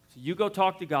us. So you go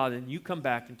talk to God and you come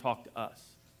back and talk to us.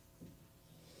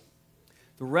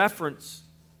 The reference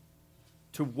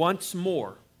to once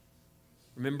more,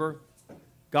 remember,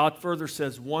 God further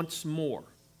says once more.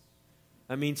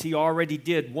 That means he already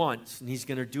did once and he's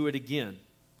going to do it again.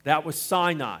 That was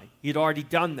Sinai. He had already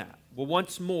done that. Well,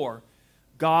 once more,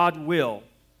 God will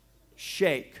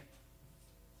shake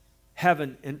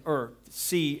heaven and earth,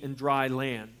 sea and dry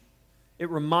land. It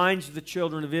reminds the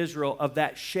children of Israel of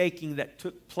that shaking that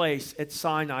took place at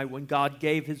Sinai when God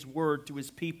gave his word to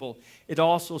his people. It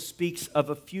also speaks of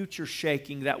a future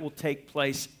shaking that will take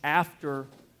place after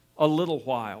a little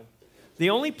while.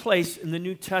 The only place in the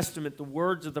New Testament the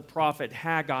words of the prophet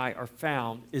Haggai are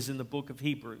found is in the book of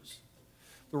Hebrews.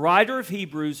 The writer of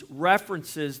Hebrews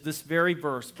references this very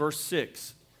verse, verse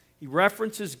 6. He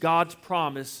references God's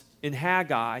promise in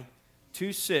Haggai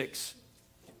 2:6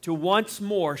 to once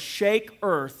more shake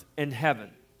earth and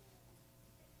heaven.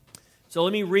 So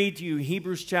let me read to you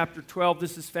Hebrews chapter 12.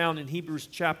 This is found in Hebrews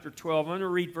chapter 12. I'm going to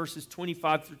read verses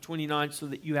 25 through 29 so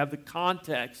that you have the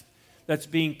context that's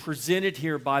being presented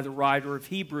here by the writer of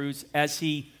Hebrews as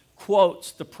he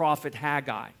quotes the prophet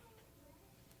Haggai.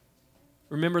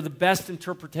 Remember, the best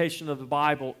interpretation of the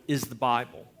Bible is the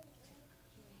Bible.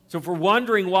 So if we're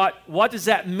wondering what does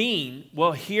that mean,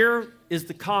 well, here is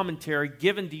the commentary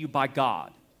given to you by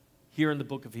God here in the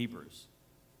book of Hebrews.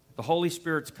 The Holy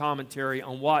Spirit's commentary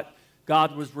on what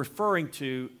God was referring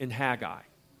to in Haggai.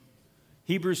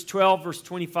 Hebrews 12, verse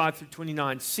 25 through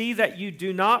 29. See that you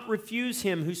do not refuse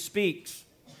him who speaks.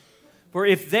 For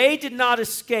if they did not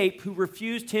escape who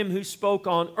refused him who spoke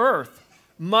on earth,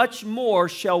 much more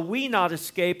shall we not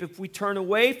escape if we turn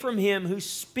away from him who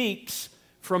speaks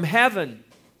from heaven,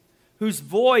 whose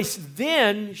voice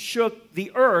then shook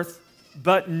the earth,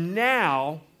 but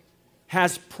now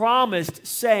has promised,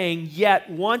 saying, yet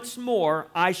once more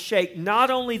I shake not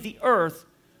only the earth,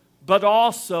 but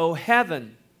also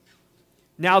heaven.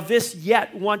 Now this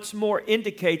yet once more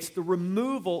indicates the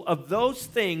removal of those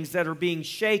things that are being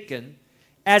shaken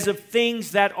as of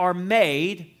things that are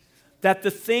made, that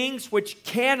the things which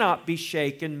cannot be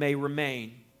shaken may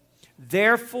remain.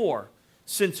 Therefore,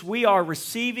 since we are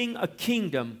receiving a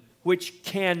kingdom which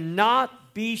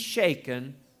cannot be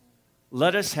shaken,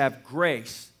 let us have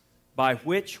grace by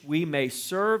which we may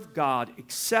serve God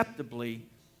acceptably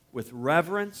with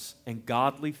reverence and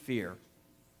godly fear.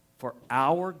 For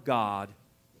our God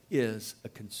is a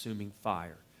consuming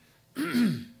fire.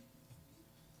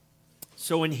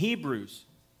 So in Hebrews,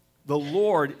 the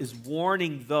Lord is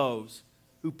warning those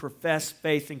who profess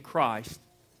faith in Christ,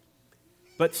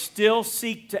 but still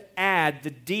seek to add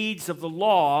the deeds of the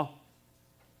law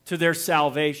to their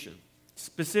salvation.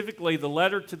 Specifically, the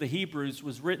letter to the Hebrews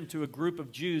was written to a group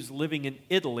of Jews living in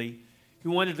Italy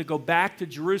who wanted to go back to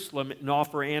Jerusalem and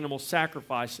offer animal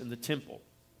sacrifice in the temple.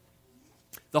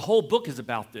 The whole book is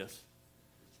about this.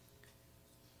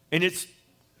 And it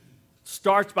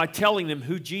starts by telling them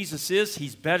who Jesus is.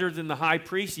 He's better than the high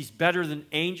priest. He's better than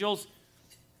angels.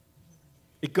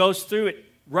 It goes through, it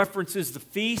references the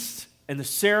feast and the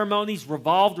ceremonies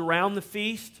revolved around the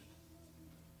feast.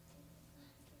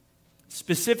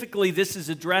 Specifically, this is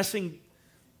addressing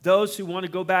those who want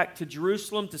to go back to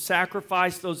Jerusalem to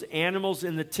sacrifice those animals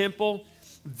in the temple.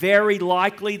 Very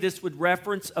likely, this would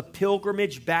reference a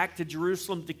pilgrimage back to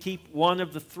Jerusalem to keep one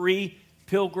of the 3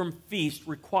 pilgrim feasts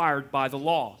required by the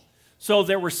law. So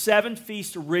there were 7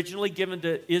 feasts originally given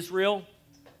to Israel.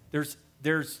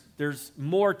 There's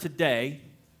more today,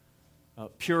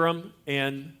 Purim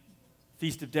and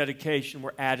Feast of Dedication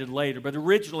were added later. But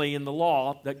originally in the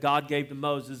law that God gave to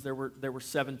Moses, there were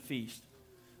 7 feasts.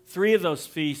 3 of those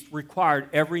feasts required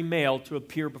every male to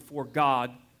appear before God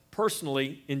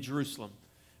personally in Jerusalem.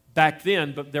 Back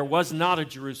then, but there was not a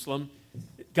Jerusalem.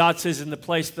 God says, in the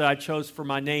place that I chose for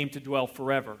my name to dwell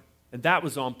forever. And that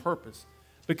was on purpose.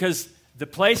 Because the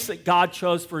place that God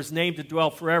chose for his name to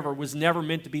dwell forever was never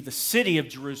meant to be the city of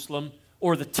Jerusalem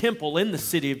or the temple in the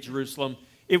city of Jerusalem.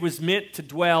 It was meant to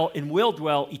dwell and will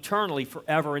dwell eternally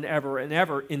forever and ever and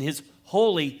ever in his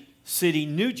holy city,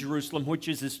 New Jerusalem, which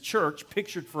is his church,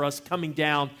 pictured for us coming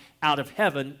down out of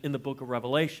heaven in the book of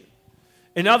Revelation.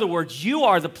 In other words, you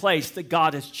are the place that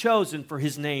God has chosen for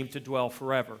his name to dwell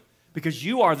forever. Because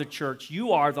you are the church,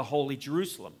 you are the holy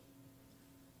Jerusalem.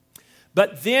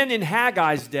 But then in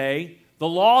Haggai's day, the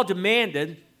law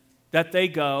demanded that they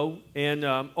go, in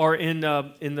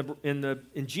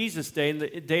Jesus' day, in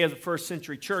the day of the first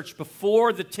century church,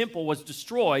 before the temple was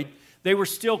destroyed, they were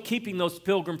still keeping those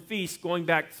pilgrim feasts going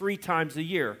back 3 times a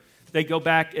year. They go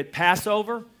back at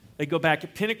Passover, they go back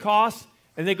at Pentecost,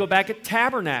 and they go back at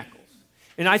Tabernacles.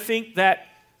 And I think that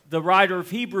the writer of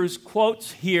Hebrews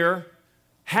quotes here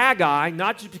Haggai,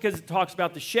 not just because it talks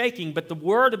about the shaking, but the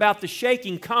word about the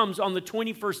shaking comes on the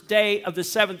 21st day of the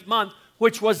 7th month,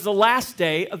 which was the last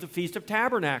day of the Feast of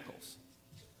Tabernacles.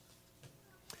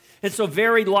 And so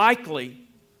very likely,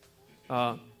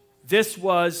 this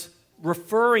was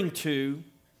referring to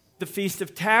the Feast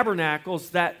of Tabernacles,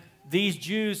 that these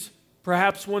Jews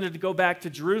perhaps wanted to go back to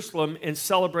Jerusalem and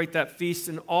celebrate that feast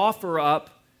and offer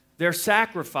up their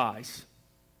sacrifice.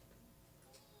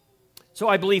 So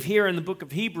I believe here in the book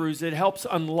of Hebrews, it helps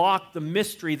unlock the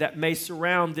mystery that may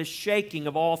surround this shaking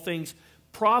of all things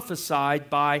prophesied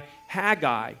by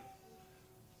Haggai.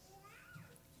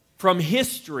 From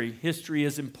history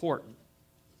is important.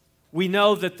 We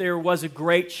know that there was a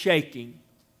great shaking.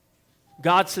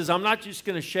 God says, I'm not just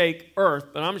going to shake earth,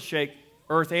 but I'm going to shake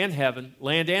earth and heaven,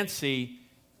 land and sea,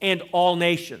 and all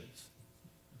nations.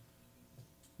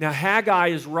 Now Haggai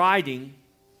is writing,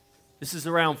 this is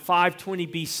around 520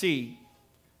 BC,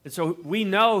 and so we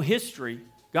know history.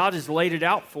 God has laid it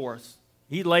out for us.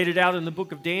 He laid it out in the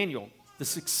book of Daniel, the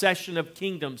succession of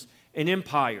kingdoms and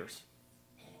empires.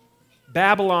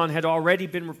 Babylon had already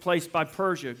been replaced by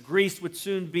Persia. Greece would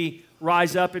soon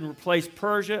rise up and replace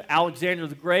Persia. Alexander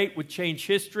the Great would change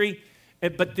history.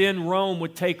 But then Rome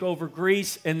would take over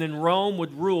Greece, and then Rome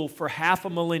would rule for half a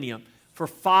millennium. For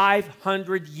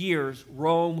 500 years,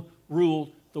 Rome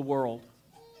ruled the world,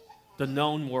 the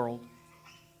known world,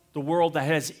 the world that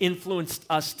has influenced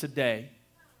us today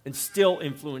and still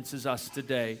influences us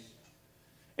today.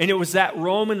 And it was that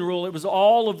Roman rule, it was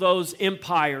all of those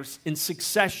empires in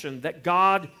succession that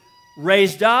God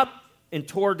raised up and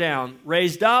tore down,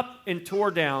 raised up and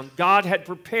tore down. God had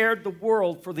prepared the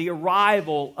world for the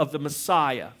arrival of the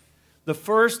Messiah. The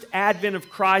first advent of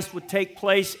Christ would take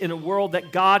place in a world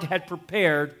that God had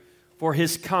prepared for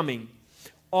his coming.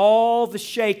 All the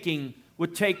shaking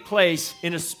would take place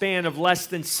in a span of less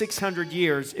than 600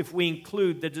 years if we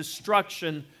include the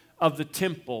destruction of the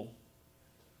temple.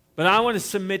 But I want to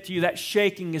submit to you that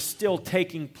shaking is still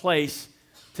taking place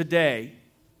today.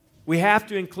 We have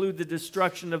to include the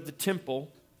destruction of the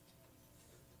temple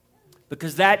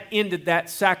because that ended that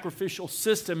sacrificial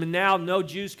system, and now no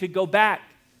Jews could go back,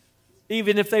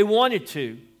 even if they wanted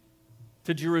to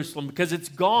Jerusalem, because it's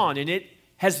gone, and it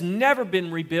has never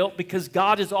been rebuilt because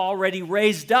God has already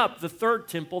raised up the 3rd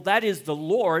temple. That is the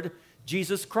Lord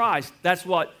Jesus Christ. That's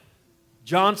what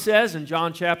John says in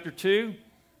John chapter 2.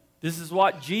 This is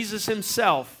what Jesus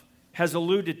himself has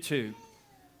alluded to.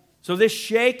 So this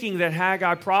shaking that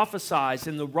Haggai prophesies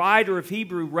and the writer of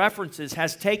Hebrew references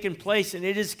has taken place, and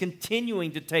it is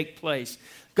continuing to take place.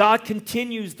 God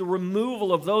continues the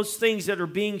removal of those things that are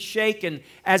being shaken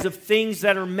as of things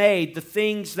that are made, the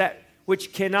things that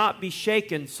which cannot be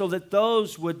shaken, so that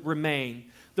those would remain.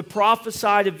 The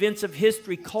prophesied events of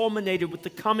history culminated with the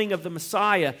coming of the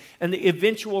Messiah and the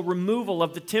eventual removal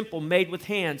of the temple made with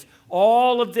hands.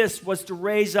 All of this was to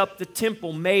raise up the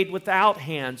temple made without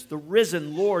hands, the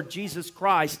risen Lord Jesus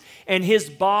Christ and his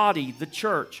body, the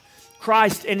church.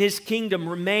 Christ and his kingdom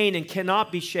remain and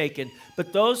cannot be shaken.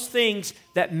 But those things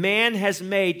that man has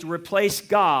made to replace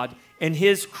God and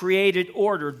his created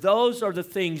order, those are the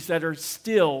things that are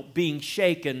still being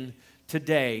shaken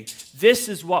today. This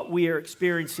is what we are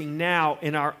experiencing now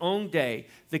in our own day,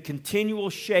 the continual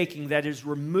shaking that is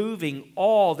removing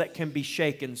all that can be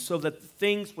shaken so that the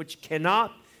things which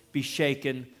cannot be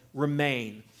shaken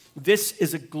remain. This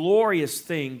is a glorious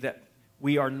thing that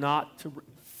we are not to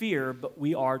fear, but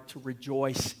we are to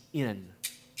rejoice in.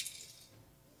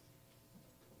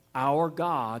 Our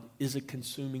God is a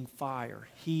consuming fire.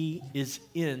 He is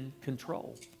in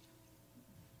control.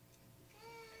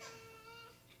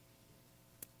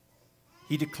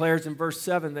 He declares in verse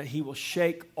 7 that He will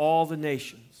shake all the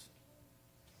nations.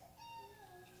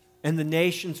 And the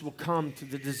nations will come to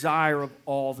the desire of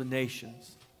all the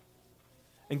nations.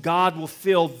 And God will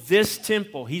fill this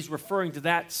temple. He's referring to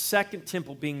that second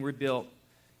temple being rebuilt.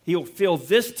 He will fill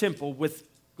this temple with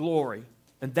glory.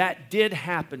 And that did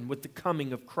happen with the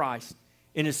coming of Christ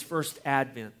in His first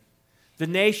advent. The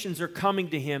nations are coming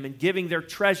to Him and giving their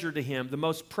treasure to Him, the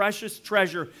most precious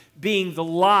treasure being the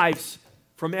lives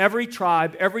from every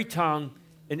tribe, every tongue,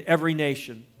 and every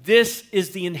nation. This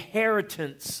is the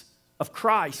inheritance of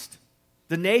Christ,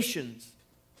 the nations.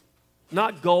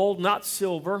 Not gold, not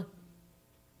silver.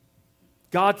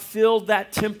 God filled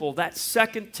that temple, that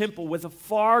second temple, with a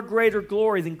far greater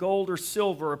glory than gold or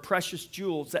silver or precious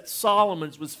jewels that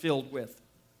Solomon's was filled with.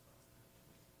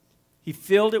 He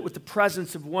filled it with the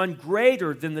presence of one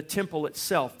greater than the temple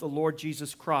itself, the Lord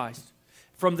Jesus Christ.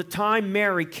 From the time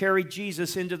Mary carried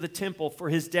Jesus into the temple for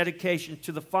His dedication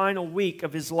to the final week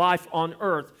of His life on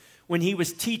earth, when He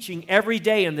was teaching every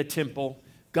day in the temple,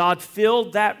 God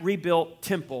filled that rebuilt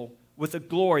temple with a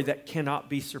glory that cannot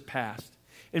be surpassed.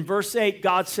 In verse 8,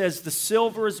 God says, the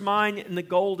silver is mine and the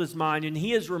gold is mine. And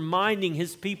He is reminding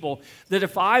His people that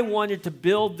if I wanted to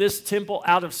build this temple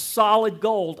out of solid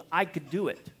gold, I could do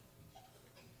it.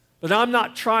 But I'm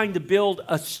not trying to build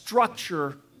a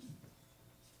structure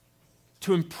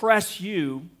to impress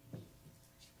you.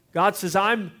 God says,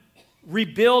 I'm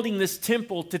rebuilding this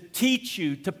temple to teach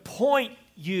you, to point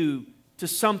you to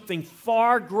something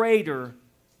far greater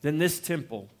than this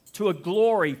temple, to a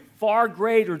glory far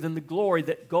greater than the glory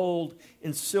that gold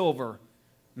and silver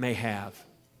may have.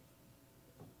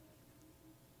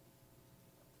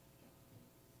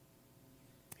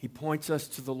 He points us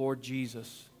to the Lord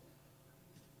Jesus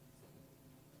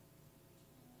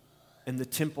and the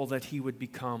temple that He would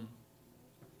become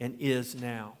and is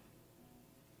now.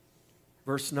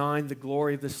 Verse 9, the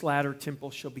glory of this latter temple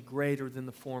shall be greater than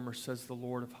the former, says the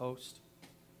Lord of hosts.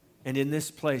 And in this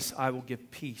place I will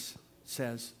give peace,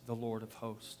 says the Lord of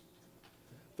hosts.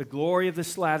 The glory of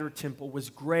this latter temple was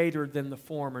greater than the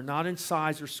former, not in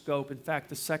size or scope. In fact,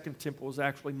 the second temple was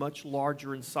actually much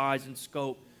larger in size and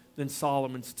scope than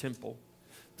Solomon's temple.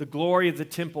 The glory of the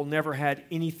temple never had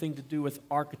anything to do with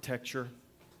architecture,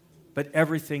 but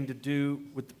everything to do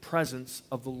with the presence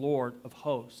of the Lord of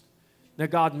hosts. Now,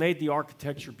 God made the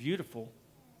architecture beautiful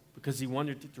because He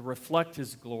wanted it to reflect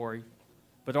His glory,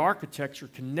 but architecture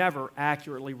can never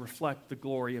accurately reflect the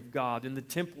glory of God, and the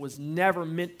temple was never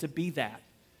meant to be that.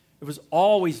 It was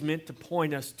always meant to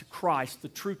point us to Christ, the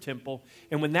true temple,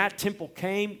 and when that temple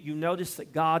came, you notice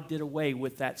that God did away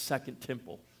with that second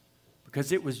temple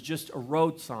because it was just a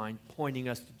road sign pointing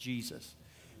us to Jesus.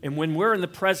 And when we're in the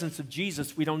presence of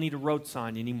Jesus, we don't need a road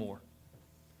sign anymore.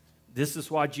 This is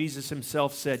why Jesus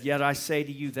Himself said, "Yet I say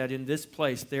to you that in this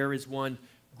place there is one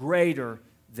greater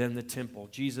than the temple."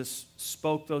 Jesus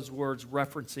spoke those words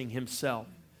referencing Himself.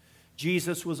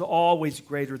 Jesus was always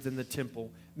greater than the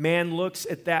temple. Man looks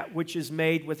at that which is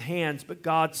made with hands, but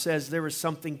God says there is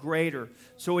something greater.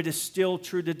 So it is still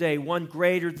true today. One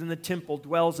greater than the temple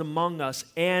dwells among us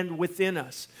and within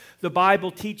us. The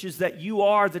Bible teaches that you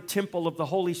are the temple of the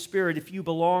Holy Spirit if you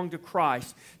belong to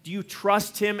Christ. Do you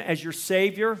trust Him as your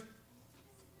Savior?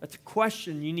 That's a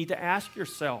question you need to ask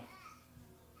yourself.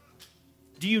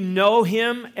 Do you know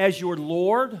Him as your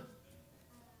Lord?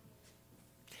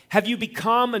 Have you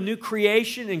become a new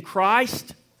creation in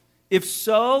Christ? If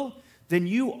so, then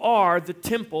you are the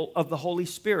temple of the Holy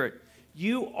Spirit.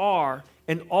 You are,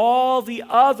 and all the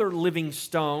other living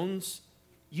stones,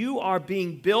 you are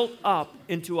being built up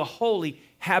into a holy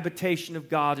habitation of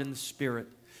God in the Spirit.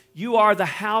 You are the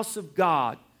house of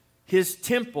God, His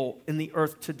temple in the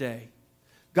earth today.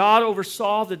 God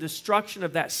oversaw the destruction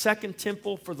of that second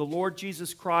temple, for the Lord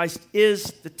Jesus Christ is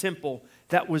the temple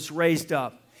that was raised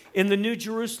up. In the New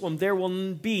Jerusalem, there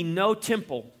will be no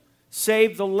temple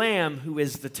save the Lamb who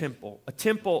is the temple, a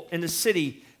temple in a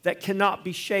city that cannot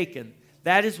be shaken.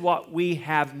 That is what we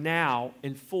have now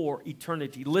and for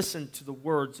eternity. Listen to the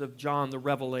words of John the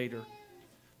Revelator.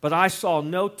 But I saw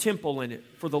no temple in it,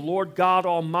 for the Lord God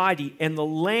Almighty and the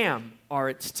Lamb are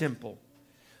its temple.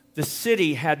 The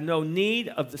city had no need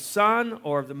of the sun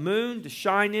or of the moon to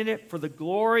shine in it, for the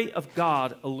glory of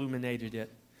God illuminated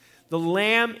it. The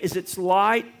Lamb is its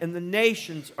light, and the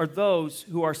nations are those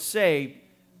who are saved,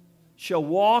 shall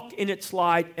walk in its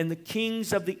light, and the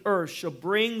kings of the earth shall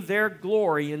bring their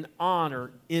glory and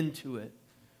honor into it.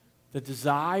 The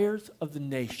desires of the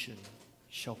nation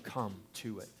shall come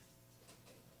to it.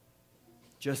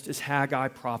 Just as Haggai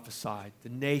prophesied, the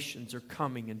nations are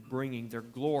coming and bringing their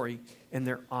glory and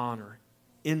their honor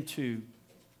into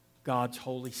God's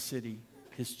holy city,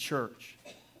 His church.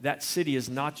 That city is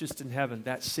not just in heaven.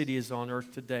 That city is on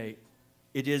earth today.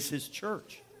 It is His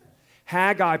church.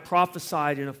 Haggai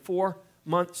prophesied in a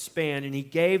 4-month span, and he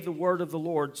gave the word of the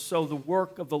Lord so the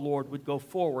work of the Lord would go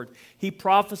forward. He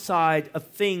prophesied of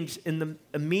things in the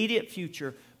immediate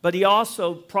future, but he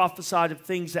also prophesied of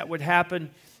things that would happen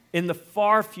in the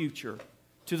far future,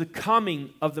 to the coming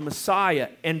of the Messiah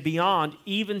and beyond,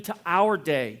 even to our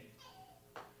day.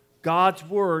 God's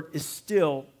word is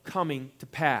still coming to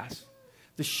pass.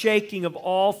 The shaking of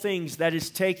all things that is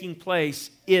taking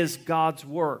place is God's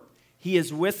work. He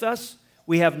is with us.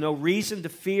 We have no reason to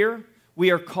fear. We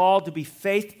are called to be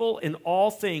faithful in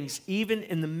all things, even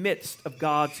in the midst of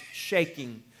God's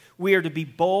shaking. We are to be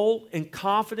bold and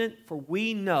confident, for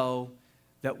we know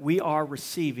that we are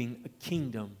receiving a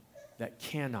kingdom that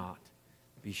cannot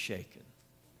be shaken.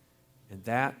 And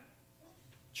that,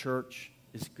 church,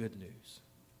 is good news.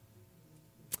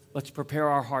 Let's prepare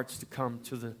our hearts to come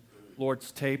to the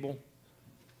Lord's table.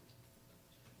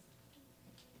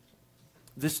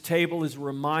 This table is a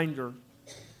reminder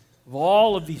of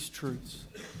all of these truths,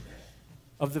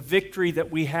 of the victory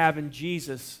that we have in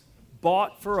Jesus,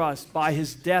 bought for us by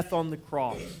His death on the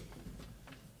cross,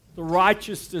 the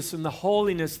righteousness and the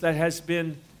holiness that has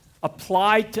been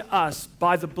applied to us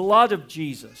by the blood of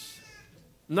Jesus,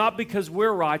 not because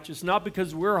we're righteous, not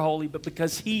because we're holy, but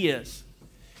because He is.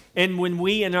 And when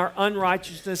we in our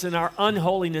unrighteousness and our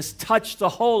unholiness touch the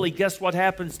holy, guess what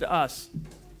happens to us?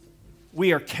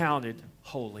 We are counted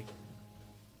holy.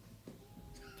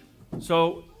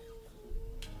 So,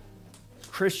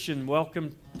 Christian,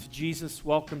 welcome to Jesus.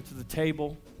 Welcome to the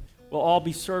table. We'll all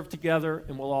be served together,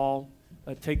 and we'll all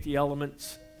take the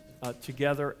elements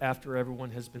together after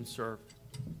everyone has been served.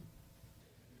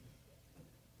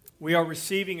 We are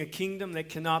receiving a kingdom that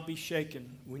cannot be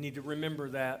shaken. We need to remember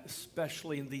that,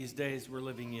 especially in these days we're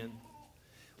living in.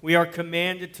 We are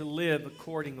commanded to live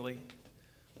accordingly.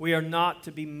 We are not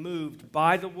to be moved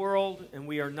by the world, and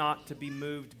we are not to be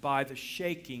moved by the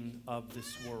shaking of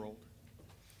this world.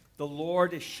 The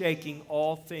Lord is shaking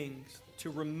all things to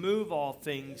remove all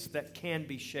things that can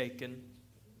be shaken.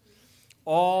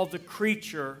 All the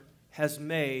creature has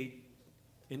made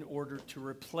in order to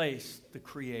replace the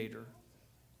Creator.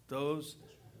 Those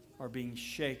are being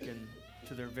shaken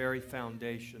to their very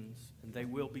foundations, and they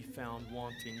will be found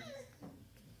wanting.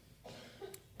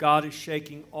 God is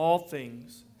shaking all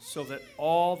things so that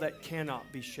all that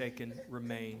cannot be shaken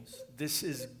remains. This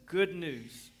is good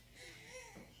news.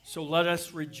 So let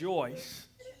us rejoice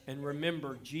and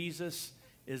remember Jesus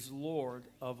is Lord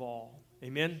of all.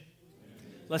 Amen?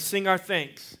 Let's sing our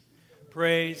thanks.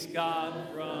 Praise God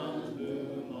from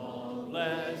whom all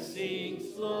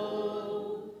blessings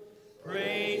flow.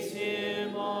 Praise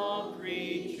Him, all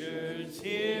creatures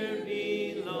here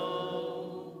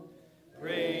below.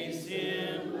 Praise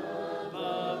Him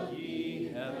above,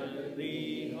 ye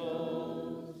heavenly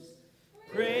hosts.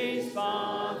 Praise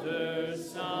Father,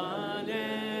 Son,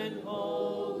 and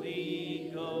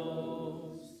Holy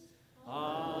Ghost.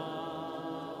 Amen.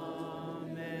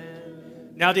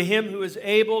 Now to Him who is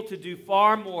able to do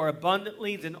far more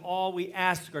abundantly than all we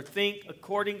ask or think,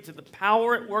 according to the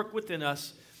power at work within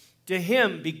us, to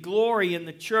Him be glory in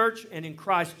the church and in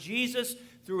Christ Jesus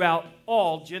throughout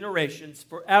all generations,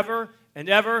 forever and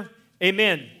ever.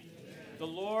 Amen. Amen. The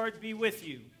Lord be with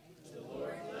you. The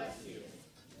Lord